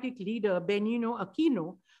democratic leader Benigno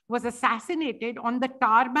Aquino was assassinated on the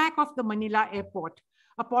tarmac of the Manila airport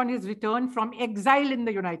upon his return from exile in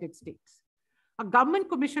the United States. A government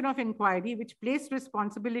commission of inquiry, which placed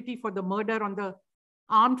responsibility for the murder on the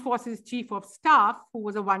Armed Forces Chief of Staff, who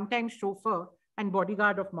was a one-time chauffeur and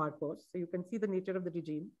bodyguard of Marcos. So you can see the nature of the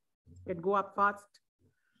regime. It can go up fast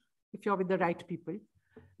if you're with the right people.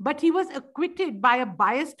 But he was acquitted by a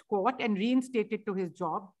biased court and reinstated to his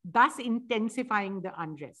job, thus intensifying the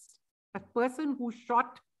unrest. A person who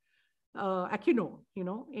shot Aquino,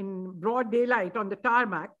 in broad daylight on the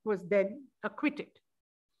tarmac was then acquitted.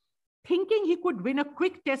 Thinking he could win a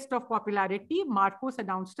quick test of popularity, Marcos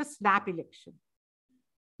announced a snap election.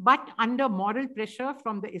 But under moral pressure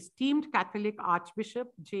from the esteemed Catholic Archbishop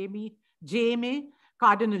J.M.A.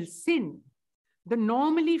 Cardinal Sin, the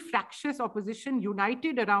normally fractious opposition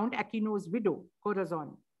united around Aquino's widow,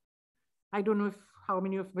 Corazon. I don't know how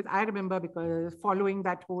many of you, I remember because following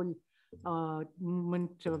that whole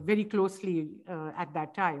movement very closely at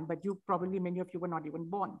that time, but many of you were not even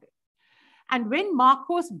born then. And when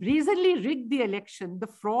Marcos brazenly rigged the election, the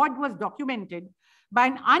fraud was documented by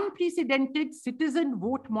an unprecedented citizen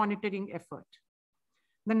vote monitoring effort,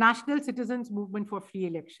 the National Citizens Movement for Free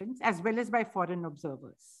Elections, as well as by foreign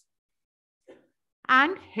observers.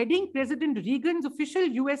 And heading President Reagan's official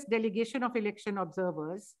US delegation of election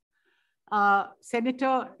observers,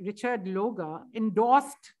 Senator Richard Logar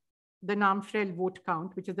endorsed the Namshrel vote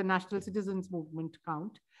count, which is the National Citizens Movement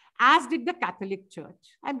count, as did the Catholic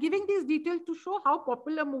Church. I'm giving these details to show how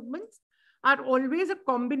popular movements are always a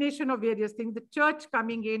combination of various things. The church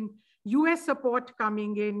coming in, US support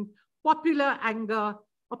coming in, popular anger,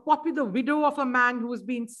 the widow of a man who's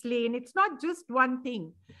been slain. It's not just one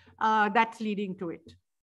thing that's leading to it.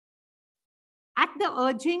 At the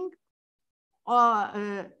urging,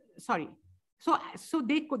 so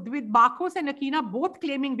they could, with Marcos and Aquino both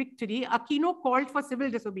claiming victory, Aquino called for civil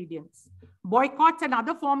disobedience, boycotts and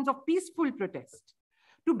other forms of peaceful protest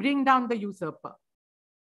to bring down the usurper.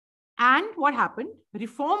 And what happened?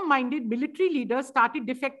 Reform-minded military leaders started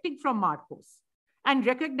defecting from Marcos and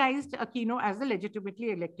recognized Aquino as the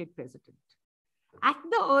legitimately elected president. At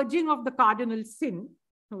the urging of the Cardinal Sin,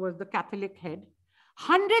 who was the Catholic head,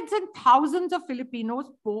 hundreds and thousands of Filipinos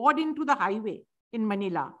poured into the highway in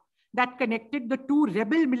Manila that connected the two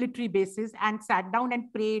rebel military bases and sat down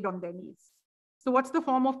and prayed on their knees. So what's the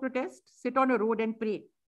form of protest? Sit on a road and pray.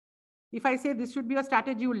 If I say this should be a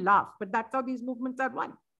strategy, you'll laugh, but that's how these movements are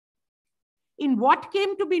won. In what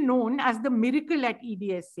came to be known as the miracle at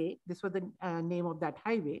EDSA, this was the name of that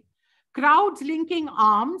highway, crowds linking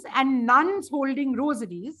arms and nuns holding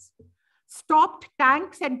rosaries stopped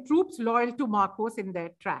tanks and troops loyal to Marcos in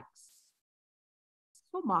their tracks.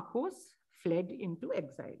 So Marcos fled into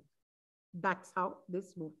exile. That's how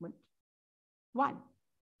this movement won.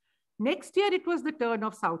 Next year, it was the turn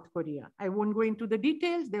of South Korea. I won't go into the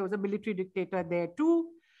details. There was a military dictator there too,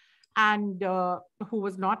 and who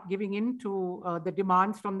was not giving in to the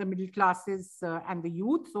demands from the middle classes and the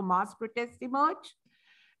youth. So mass protests emerged,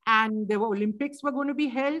 and the Olympics were going to be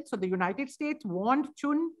held. So the United States warned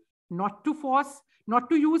Chun not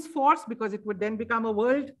to use force, because it would then become a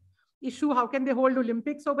world issue. How can they hold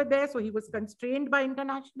Olympics over there? So he was constrained by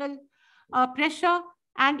international pressure.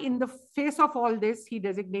 And in the face of all this, he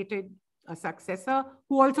designated a successor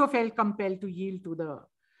who also felt compelled to yield to the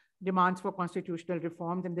demands for constitutional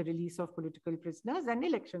reforms and the release of political prisoners, and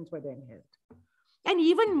elections were then held. An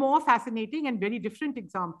even more fascinating and very different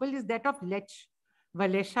example is that of Lech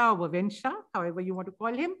Walesa or Wawęsa, however you want to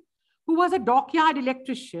call him, who was a dockyard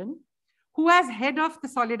electrician who, as head of the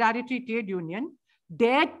Solidarity Trade Union,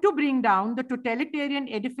 dared to bring down the totalitarian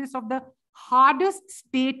edifice of the hardest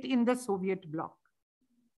state in the Soviet bloc.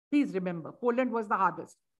 Please remember, Poland was the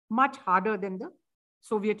hardest, much harder than the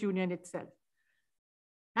Soviet Union itself.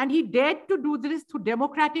 And he dared to do this through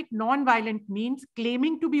democratic, non-violent means,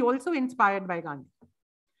 claiming to be also inspired by Gandhi.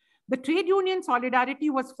 The trade union Solidarity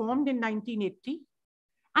was formed in 1980,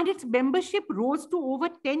 and its membership rose to over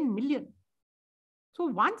 10 million. So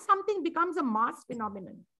once something becomes a mass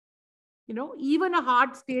phenomenon, you know, even a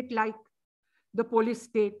hard state like the Polish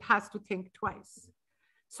state has to think twice.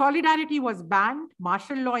 Solidarity was banned,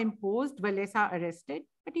 martial law imposed, Walesa arrested,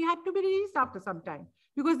 but he had to be released after some time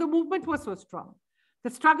because the movement was so strong. The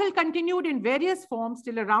struggle continued in various forms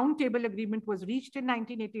till a roundtable agreement was reached in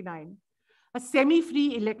 1989. A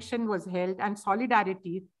semi-free election was held, and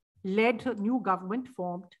Solidarity led a new government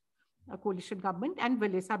formed, a coalition government, and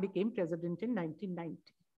Walesa became president in 1990.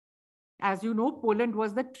 As you know, Poland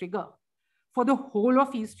was the trigger for the whole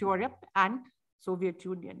of East Europe and Soviet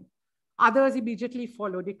Union. Others immediately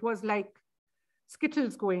followed. It was like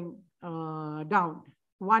skittles going down,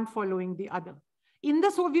 one following the other. In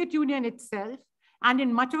the Soviet Union itself and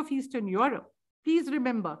in much of Eastern Europe, please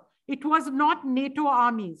remember, it was not NATO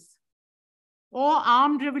armies or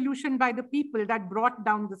armed revolution by the people that brought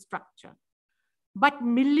down the structure, but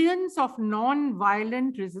millions of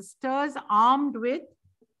non-violent resistors armed with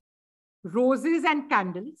roses and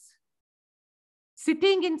candles,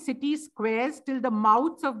 sitting in city squares till the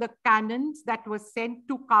mouths of the cannons that were sent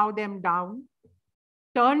to cow them down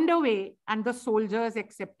turned away and the soldiers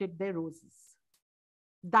accepted their roses.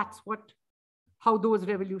 That's how those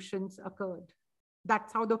revolutions occurred.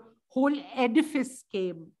 That's how the whole edifice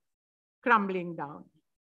came crumbling down.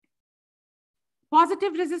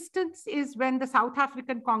 Positive resistance is when the South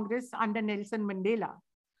African Congress under Nelson Mandela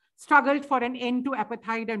struggled for an end to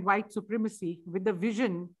apartheid and white supremacy with the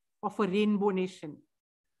vision of a rainbow nation.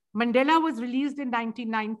 Mandela was released in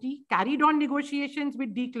 1990, carried on negotiations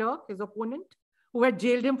with de Klerk, his opponent, who had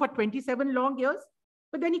jailed him for 27 long years,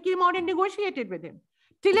 but then he came out and negotiated with him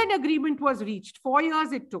till an agreement was reached. 4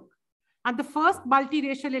 years it took. And the first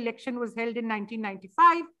multiracial election was held in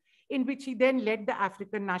 1995, in which he then led the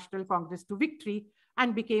African National Congress to victory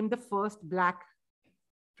and became the first Black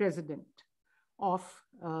president of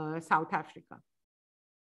South Africa.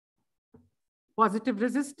 Positive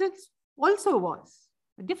resistance also was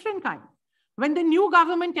a different kind. When the new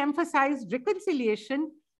government emphasized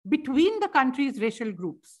reconciliation between the country's racial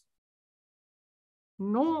groups,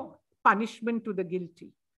 no punishment to the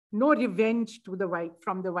guilty, no revenge to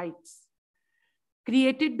from the whites.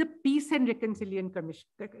 Created the Peace and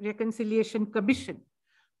Reconciliation Commission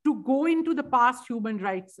to go into the past human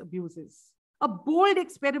rights abuses. A bold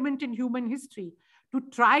experiment in human history to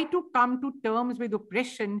try to come to terms with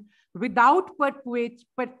oppression without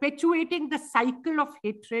perpetuating the cycle of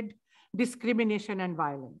hatred, discrimination, and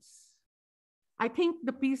violence. I think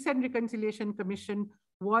the Peace and Reconciliation Commission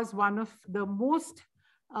was one of the most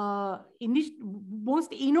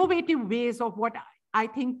innovative ways of what I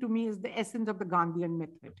think to me is the essence of the Gandhian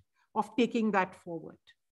method of taking that forward.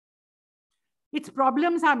 Its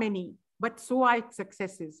problems are many, but so are its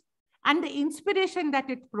successes, and the inspiration that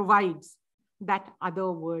it provides that other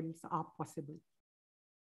worlds are possible.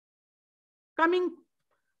 Coming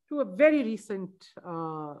to a very recent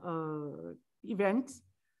event,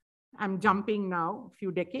 I'm jumping now a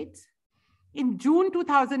few decades. In June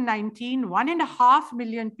 2019, 1.5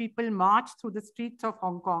 million people marched through the streets of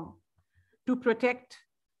Hong Kong to protect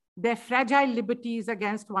their fragile liberties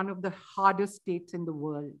against one of the hardest states in the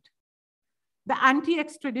world. The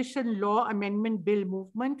Anti-Extradition Law Amendment Bill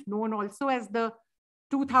movement, known also as the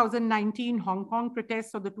 2019 Hong Kong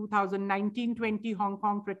protests or the 2019-20 Hong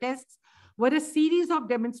Kong protests, were a series of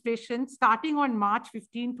demonstrations starting on March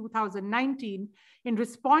 15, 2019, in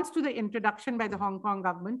response to the introduction by the Hong Kong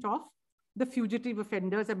government of the Fugitive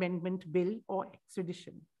Offenders Amendment Bill or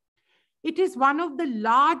extradition. It is one of the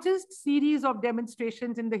largest series of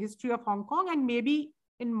demonstrations in the history of Hong Kong and maybe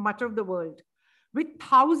in much of the world, with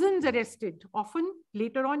thousands arrested, often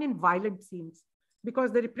later on in violent scenes.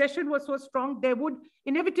 Because the repression was so strong, there would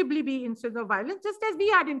inevitably be incidents of violence, just as we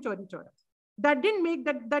had in Chori Chora. That didn't mean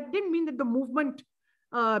that the movement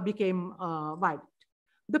became violent.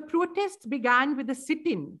 The protests began with a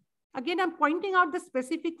sit-in. Again, I'm pointing out the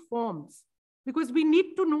specific forms because we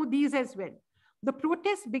need to know these as well. The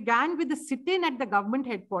protests began with a sit-in at the government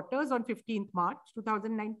headquarters on 15th March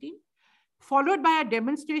 2019, followed by a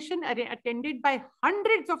demonstration attended by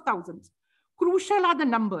hundreds of thousands. Crucial are the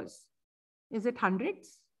numbers. Is it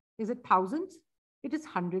hundreds? Is it thousands? It is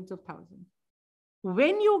hundreds of thousands.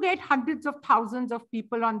 When you get hundreds of thousands of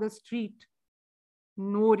people on the street,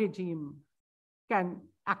 no regime can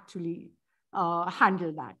actually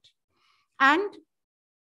handle that. And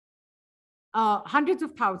hundreds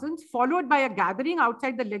of thousands, followed by a gathering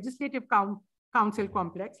outside the Legislative Council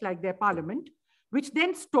complex, like their parliament, which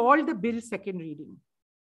then stalled the bill's second reading.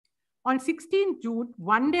 On 16 June,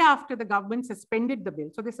 one day after the government suspended the bill,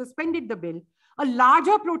 so they suspended the bill, a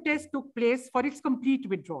larger protest took place for its complete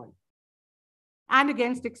withdrawal and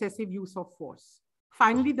against excessive use of force.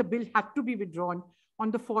 Finally, the bill had to be withdrawn on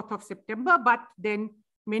the 4th of September, but then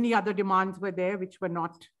many other demands were there which were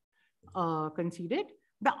not conceded.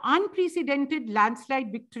 The unprecedented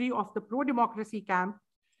landslide victory of the pro-democracy camp.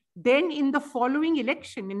 Then in the following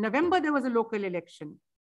election, in November, there was a local election.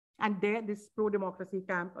 And there, this pro-democracy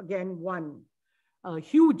camp again won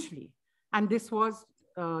hugely. And this was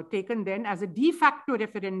taken then as a de facto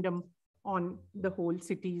referendum on the whole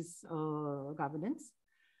city's governance.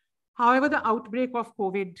 However, the outbreak of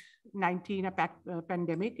COVID-19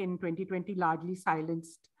 pandemic in 2020 largely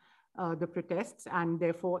silenced the protests. And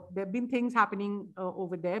therefore, there have been things happening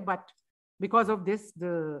over there. But because of this,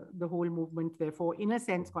 the whole movement, therefore, in a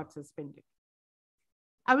sense, got suspended.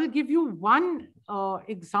 I will give you one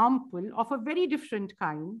example of a very different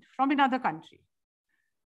kind from another country.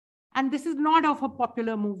 And this is not of a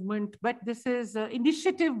popular movement, but this is an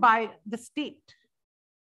initiative by the state,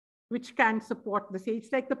 which can support the state.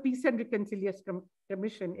 It's like the Peace and Reconciliation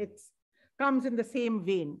Commission. It comes in the same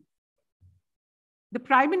vein. The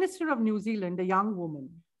Prime Minister of New Zealand, a young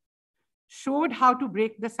woman, showed how to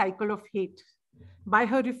break the cycle of hate by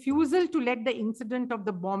her refusal to let the incident of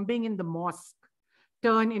the bombing in the mosque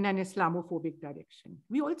turn in an Islamophobic direction.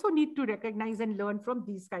 We also need to recognize and learn from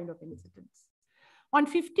these kind of incidents. On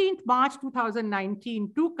 15th March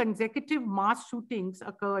 2019, 2 consecutive mass shootings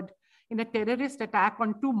occurred in a terrorist attack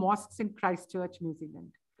on 2 mosques in Christchurch, New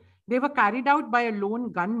Zealand. They were carried out by a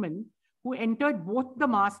lone gunman who entered both the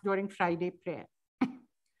mosques during Friday prayer.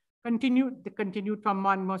 They continued from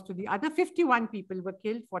one mosque to the other. 51 people were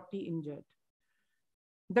killed, 40 injured.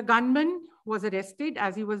 The gunman was arrested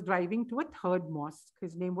as he was driving to a 3rd mosque.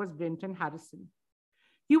 His name was Brenton Harrison.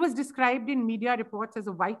 He was described in media reports as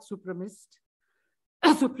a white supremacist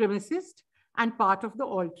and part of the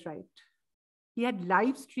alt-right. He had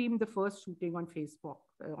live streamed the first shooting on Facebook.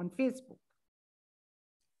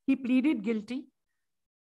 He pleaded guilty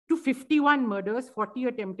to 51 murders, 40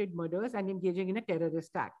 attempted murders, and engaging in a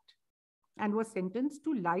terrorist act, and was sentenced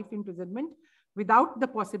to life imprisonment without the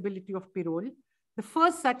possibility of parole The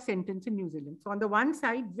first such sentence in New Zealand. So on the one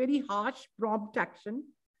side, very harsh, prompt action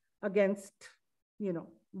against,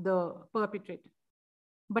 the perpetrator.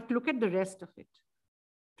 But look at the rest of it.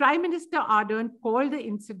 Prime Minister Ardern called the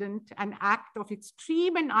incident an act of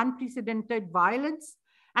extreme and unprecedented violence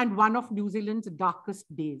and one of New Zealand's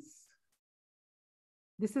darkest days.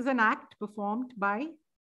 This is an act performed by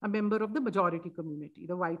a member of the majority community,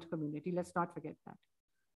 the white community. Let's not forget that.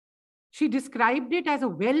 She described it as a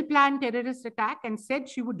well-planned terrorist attack and said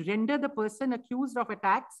she would render the person accused of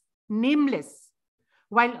attacks nameless,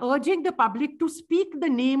 while urging the public to speak the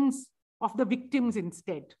names of the victims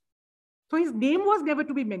instead. So his name was never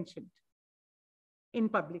to be mentioned in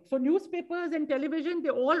public. So newspapers and television, they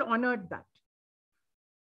all honored that.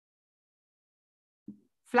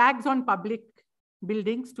 Flags on public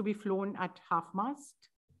buildings to be flown at half-mast.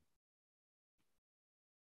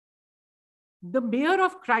 The mayor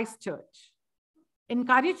of Christchurch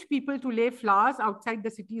encouraged people to lay flowers outside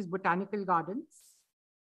the city's botanical gardens.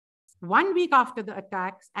 1 week after the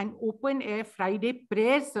attacks, an open-air Friday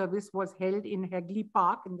prayer service was held in Hagley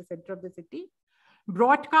Park in the center of the city,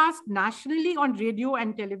 broadcast nationally on radio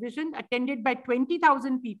and television, attended by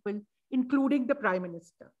 20,000 people, including the Prime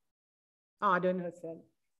Minister, Ardern herself.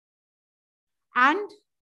 And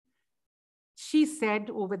she said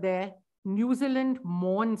over there, New Zealand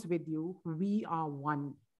mourns with you, we are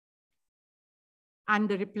one. And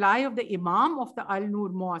the reply of the Imam of the Al Noor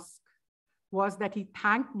Mosque was that he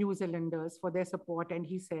thanked New Zealanders for their support, and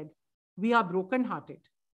he said, we are broken-hearted,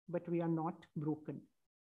 but we are not broken.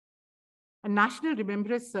 A national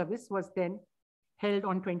remembrance service was then held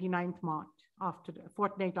on 29th March, a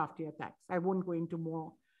fortnight after the attacks. I won't go into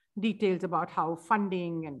more details about how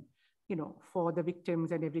funding and, for the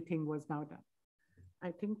victims and everything was now done.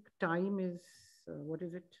 I think time is, what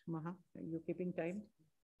is it, Maha? Are you keeping time?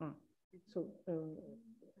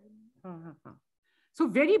 So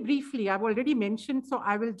very briefly, I've already mentioned, so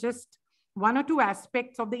I will just, one or two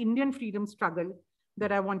aspects of the Indian freedom struggle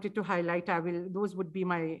that I wanted to highlight. Those would be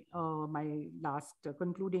my last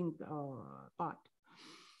concluding part.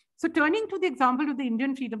 So turning to the example of the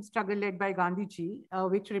Indian freedom struggle led by Gandhiji,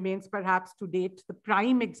 which remains perhaps to date the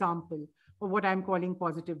prime example of what I'm calling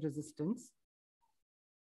positive resistance.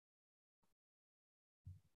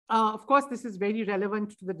 Of course, this is very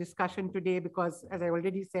relevant to the discussion today because, as I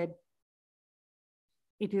already said,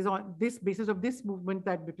 it is on this basis of this movement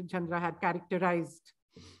that Bipin Chandra had characterized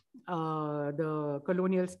the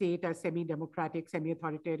colonial state as semi-democratic,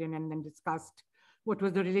 semi-authoritarian, and then discussed what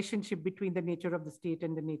was the relationship between the nature of the state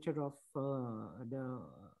and the nature of the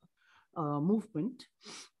movement.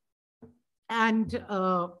 And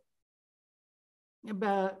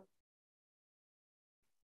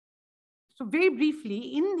so very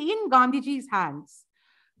briefly, in Gandhiji's hands,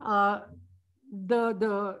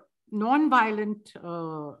 the non-violent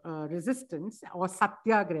resistance, or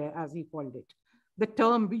satyagraha as he called it, the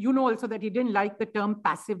term, also that he didn't like the term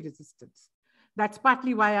passive resistance. That's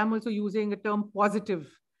partly why I'm also using a term positive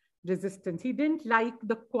resistance. He didn't like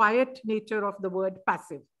the quiet nature of the word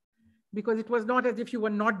passive, because it was not as if you were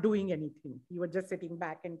not doing anything. You were just sitting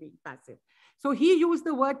back and being passive. So he used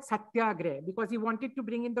the word satyagraha because he wanted to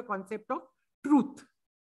bring in the concept of truth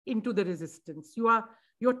into the resistance.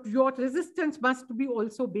 Your resistance must be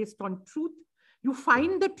also based on truth. You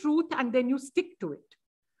find the truth and then you stick to it.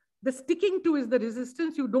 The sticking to is the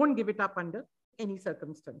resistance. You don't give it up under any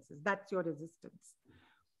circumstances. That's your resistance.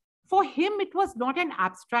 For him, it was not an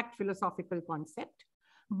abstract philosophical concept,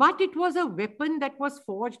 but it was a weapon that was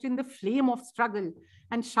forged in the flame of struggle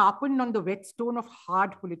and sharpened on the whetstone of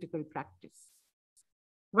hard political practice.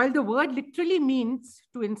 While the word literally means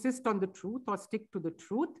to insist on the truth or stick to the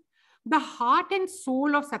truth, the heart and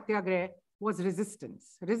soul of satyagraha was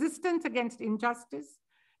resistance. Resistance against injustice,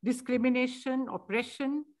 discrimination,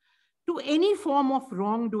 oppression, to any form of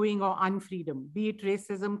wrongdoing or unfreedom, be it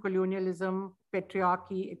racism, colonialism,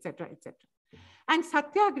 patriarchy, etc., etc. And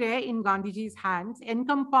satyagraha in Gandhiji's hands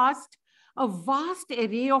encompassed a vast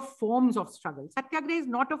array of forms of struggle. Satyagraha is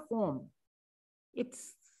not a form,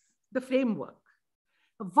 it's the framework.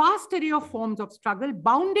 A vast array of forms of struggle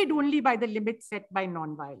bounded only by the limits set by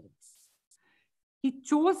non-violence. He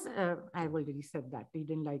chose, I've already said that, he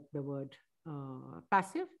didn't like the word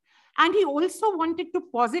passive. And he also wanted to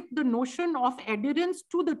posit the notion of adherence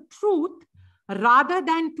to the truth rather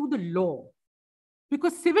than to the law.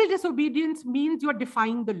 Because civil disobedience means you're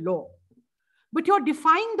defying the law. But you're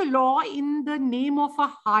defying the law in the name of a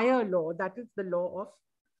higher law, that is the law of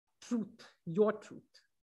truth, your truth.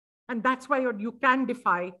 And that's why you can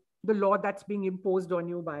defy the law that's being imposed on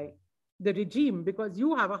you by the regime, because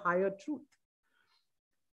you have a higher truth,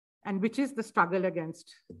 and which is the struggle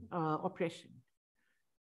against oppression.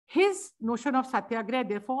 His notion of satyagraha,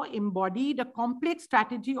 therefore, embodied a complex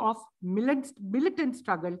strategy of militant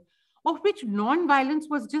struggle, of which non-violence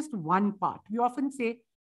was just one part. We often say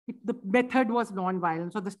the method was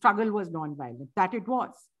non-violence or the struggle was non-violent. That it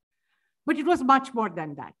was. But it was much more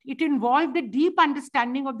than that. It involved a deep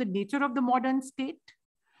understanding of the nature of the modern state,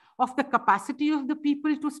 of the capacity of the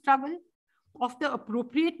people to struggle, of the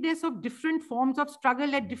appropriateness of different forms of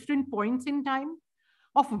struggle at different points in time,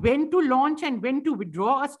 of when to launch and when to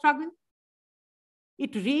withdraw a struggle.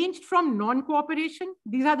 It ranged from non-cooperation.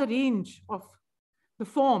 These are the range of the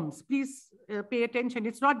forms. Please pay attention.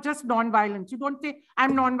 It's not just non-violence. You don't say,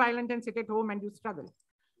 I'm non-violent and sit at home and you struggle.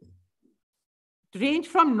 It ranged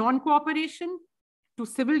from non-cooperation to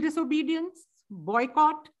civil disobedience,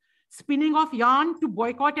 boycott, spinning of yarn to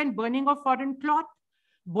boycott and burning of foreign cloth,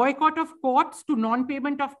 boycott of courts to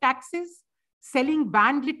non-payment of taxes, selling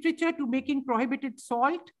banned literature to making prohibited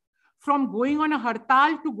salt, from going on a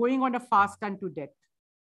hartal to going on a fast unto death.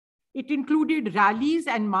 It included rallies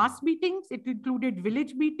and mass meetings. It included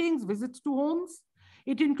village meetings, visits to homes.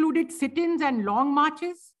 It included sit-ins and long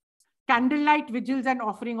marches, candlelight vigils and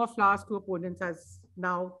offering of flowers to opponents, as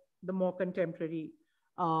now the more contemporary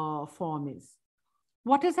form is.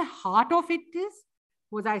 What is the heart of it is,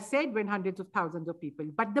 was I said, when hundreds of thousands of people.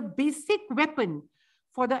 But the basic weapon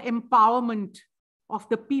for the empowerment of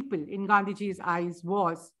the people in Gandhiji's eyes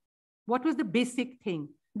was, what was the basic thing?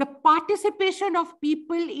 The participation of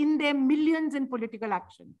people in their millions in political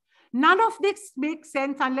action. None of this makes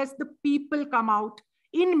sense unless the people come out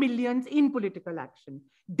in millions in political action.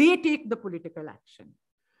 They take the political action.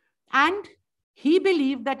 And he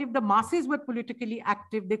believed that if the masses were politically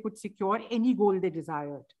active, they could secure any goal they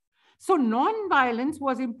desired. So non-violence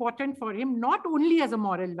was important for him, not only as a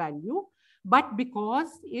moral value, but because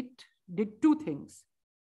it did two things.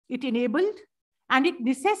 It enabled and it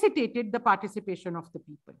necessitated the participation of the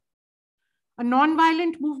people. A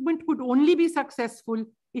non-violent movement could only be successful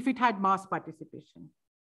if it had mass participation.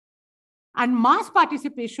 And mass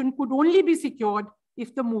participation could only be secured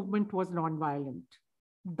if the movement was non-violent.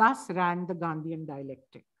 Thus ran the Gandhian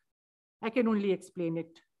dialectic. I can only explain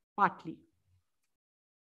it partly.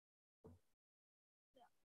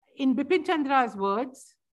 In Bipin Chandra's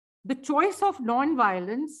words, the choice of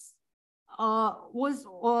non-violence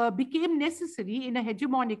became necessary in a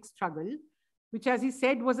hegemonic struggle, which, as he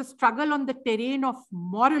said, was a struggle on the terrain of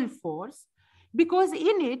moral force, because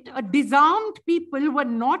in it, a disarmed people were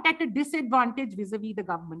not at a disadvantage vis-a-vis the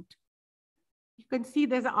government. You can see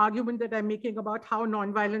there's an argument that I'm making about how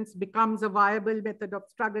non-violence becomes a viable method of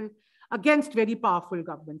struggle against very powerful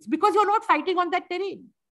governments, because you're not fighting on that terrain.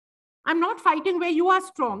 I'm not fighting where you are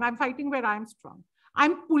strong. I'm fighting where I'm strong.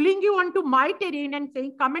 I'm pulling you onto my terrain and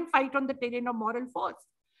saying, come and fight on the terrain of moral force.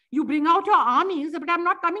 You bring out your armies, but I'm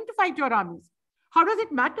not coming to fight your armies. How does it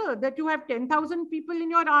matter that you have 10,000 people in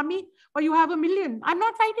your army or you have 1 million? I'm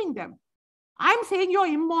not fighting them. I'm saying you're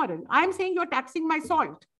immoral. I'm saying you're taxing my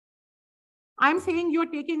salt. I'm saying you're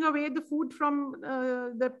taking away the food from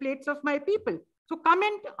the plates of my people. So come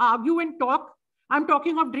and argue and talk. I'm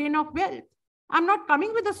talking of drain of wealth. I'm not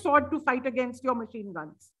coming with a sword to fight against your machine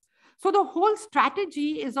guns. So the whole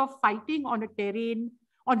strategy is of fighting on a terrain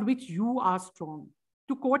on which you are strong.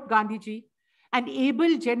 To quote Gandhiji, an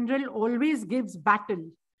able general always gives battle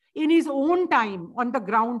in his own time on the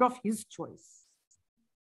ground of his choice,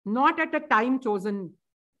 not at a time chosen.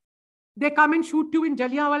 They come and shoot you in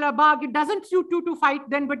Jallianwala Bagh. It doesn't suit you to fight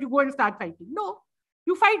then, but you go and start fighting. No,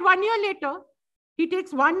 you fight 1 year later. He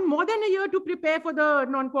takes more than a year to prepare for the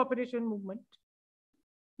non-cooperation movement.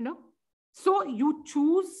 No. So you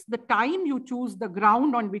choose the time, you choose the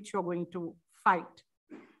ground on which you're going to fight.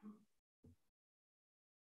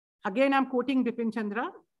 Again, I'm quoting Bipin Chandra.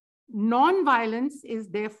 Non-violence is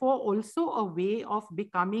therefore also a way of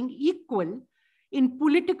becoming equal in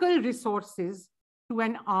political resources to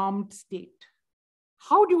an armed state.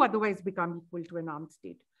 How do you otherwise become equal to an armed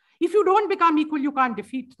state? If you don't become equal, you can't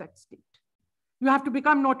defeat that state. You have to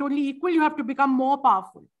become not only equal, you have to become more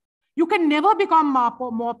powerful. You can never become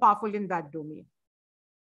more powerful in that domain.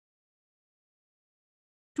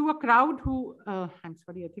 To a crowd who, I'm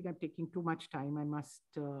sorry, I think I'm taking too much time. I must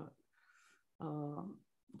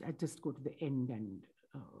I just go to the end and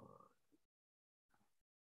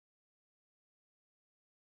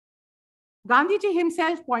Gandhiji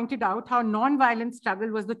himself pointed out how non-violent struggle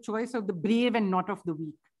was the choice of the brave and not of the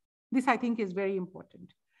weak. This, I think, is very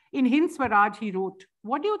important. In Hind Swaraj, he wrote,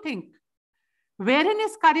 what do you think? Wherein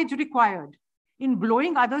is courage required? In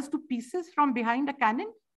blowing others to pieces from behind a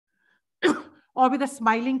cannon? Or with a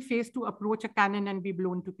smiling face to approach a cannon and be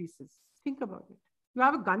blown to pieces? Think about it. You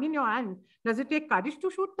have a gun in your hand. Does it take courage to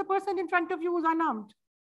shoot the person in front of you who's unarmed?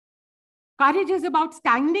 Courage is about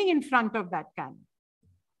standing in front of that cannon.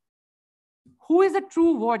 Who is a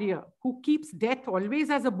true warrior? Who keeps death always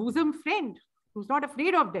as a bosom friend, who's not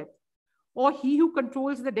afraid of death, or he who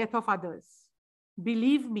controls the death of others?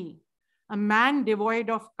 Believe me, a man devoid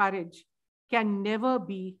of courage can never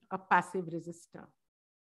be a passive resistor.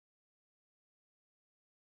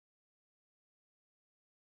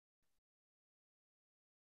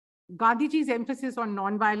 Gandhiji's emphasis on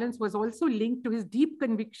nonviolence was also linked to his deep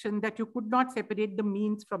conviction that you could not separate the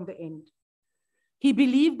means from the end. He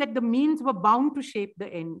believed that the means were bound to shape the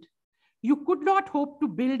end. You could not hope to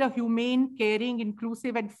build a humane, caring,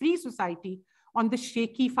 inclusive, and free society on the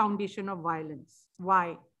shaky foundation of violence.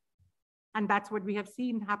 Why? And that's what we have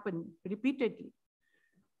seen happen repeatedly.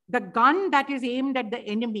 The gun that is aimed at the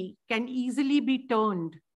enemy can easily be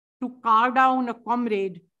turned to carve down a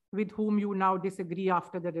comrade with whom you now disagree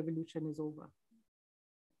after the revolution is over.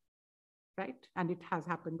 Right? And it has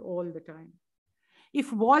happened all the time.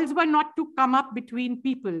 If walls were not to come up between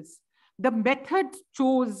peoples, the methods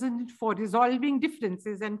chosen for resolving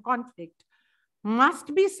differences and conflict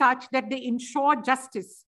must be such that they ensure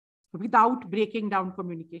justice without breaking down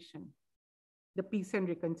communication. The Peace and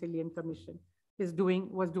Reconciliation Commission was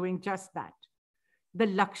doing just that. The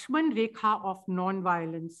Lakshman Rekha of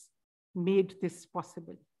nonviolence made this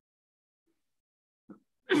possible.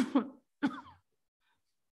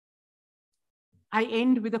 I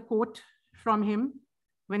end with a quote from him.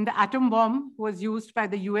 When the atom bomb was used by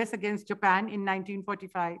the US against Japan in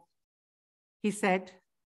 1945, he said,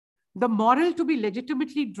 "The moral to be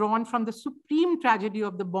legitimately drawn from the supreme tragedy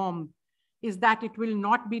of the bomb is that it will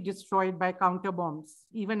not be destroyed by counter bombs,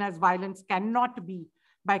 even as violence cannot be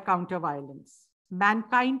by counter violence.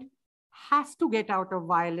 Mankind has to get out of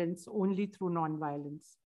violence only through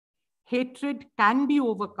non-violence. Hatred can be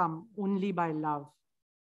overcome only by love.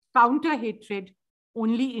 Counter hatred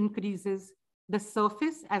only increases the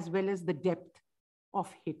surface as well as the depth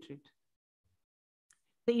of hatred."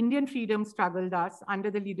 The Indian freedom struggle, thus,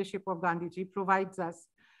 under the leadership of Gandhiji, provides us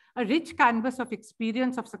a rich canvas of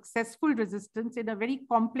experience of successful resistance in a very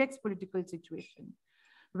complex political situation,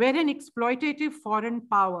 where an exploitative foreign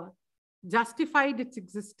power justified its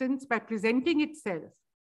existence by presenting itself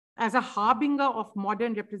as a harbinger of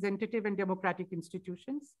modern representative and democratic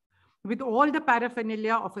institutions, with all the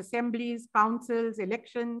paraphernalia of assemblies, councils,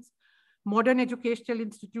 elections, modern educational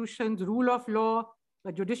institutions, rule of law,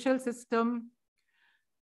 a judicial system,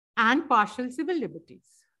 and partial civil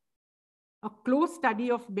liberties. A close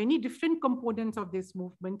study of many different components of this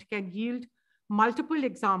movement can yield multiple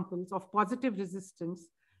examples of positive resistance,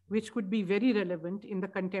 which could be very relevant in the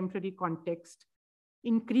contemporary context,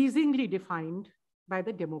 increasingly defined by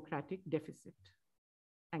the democratic deficit.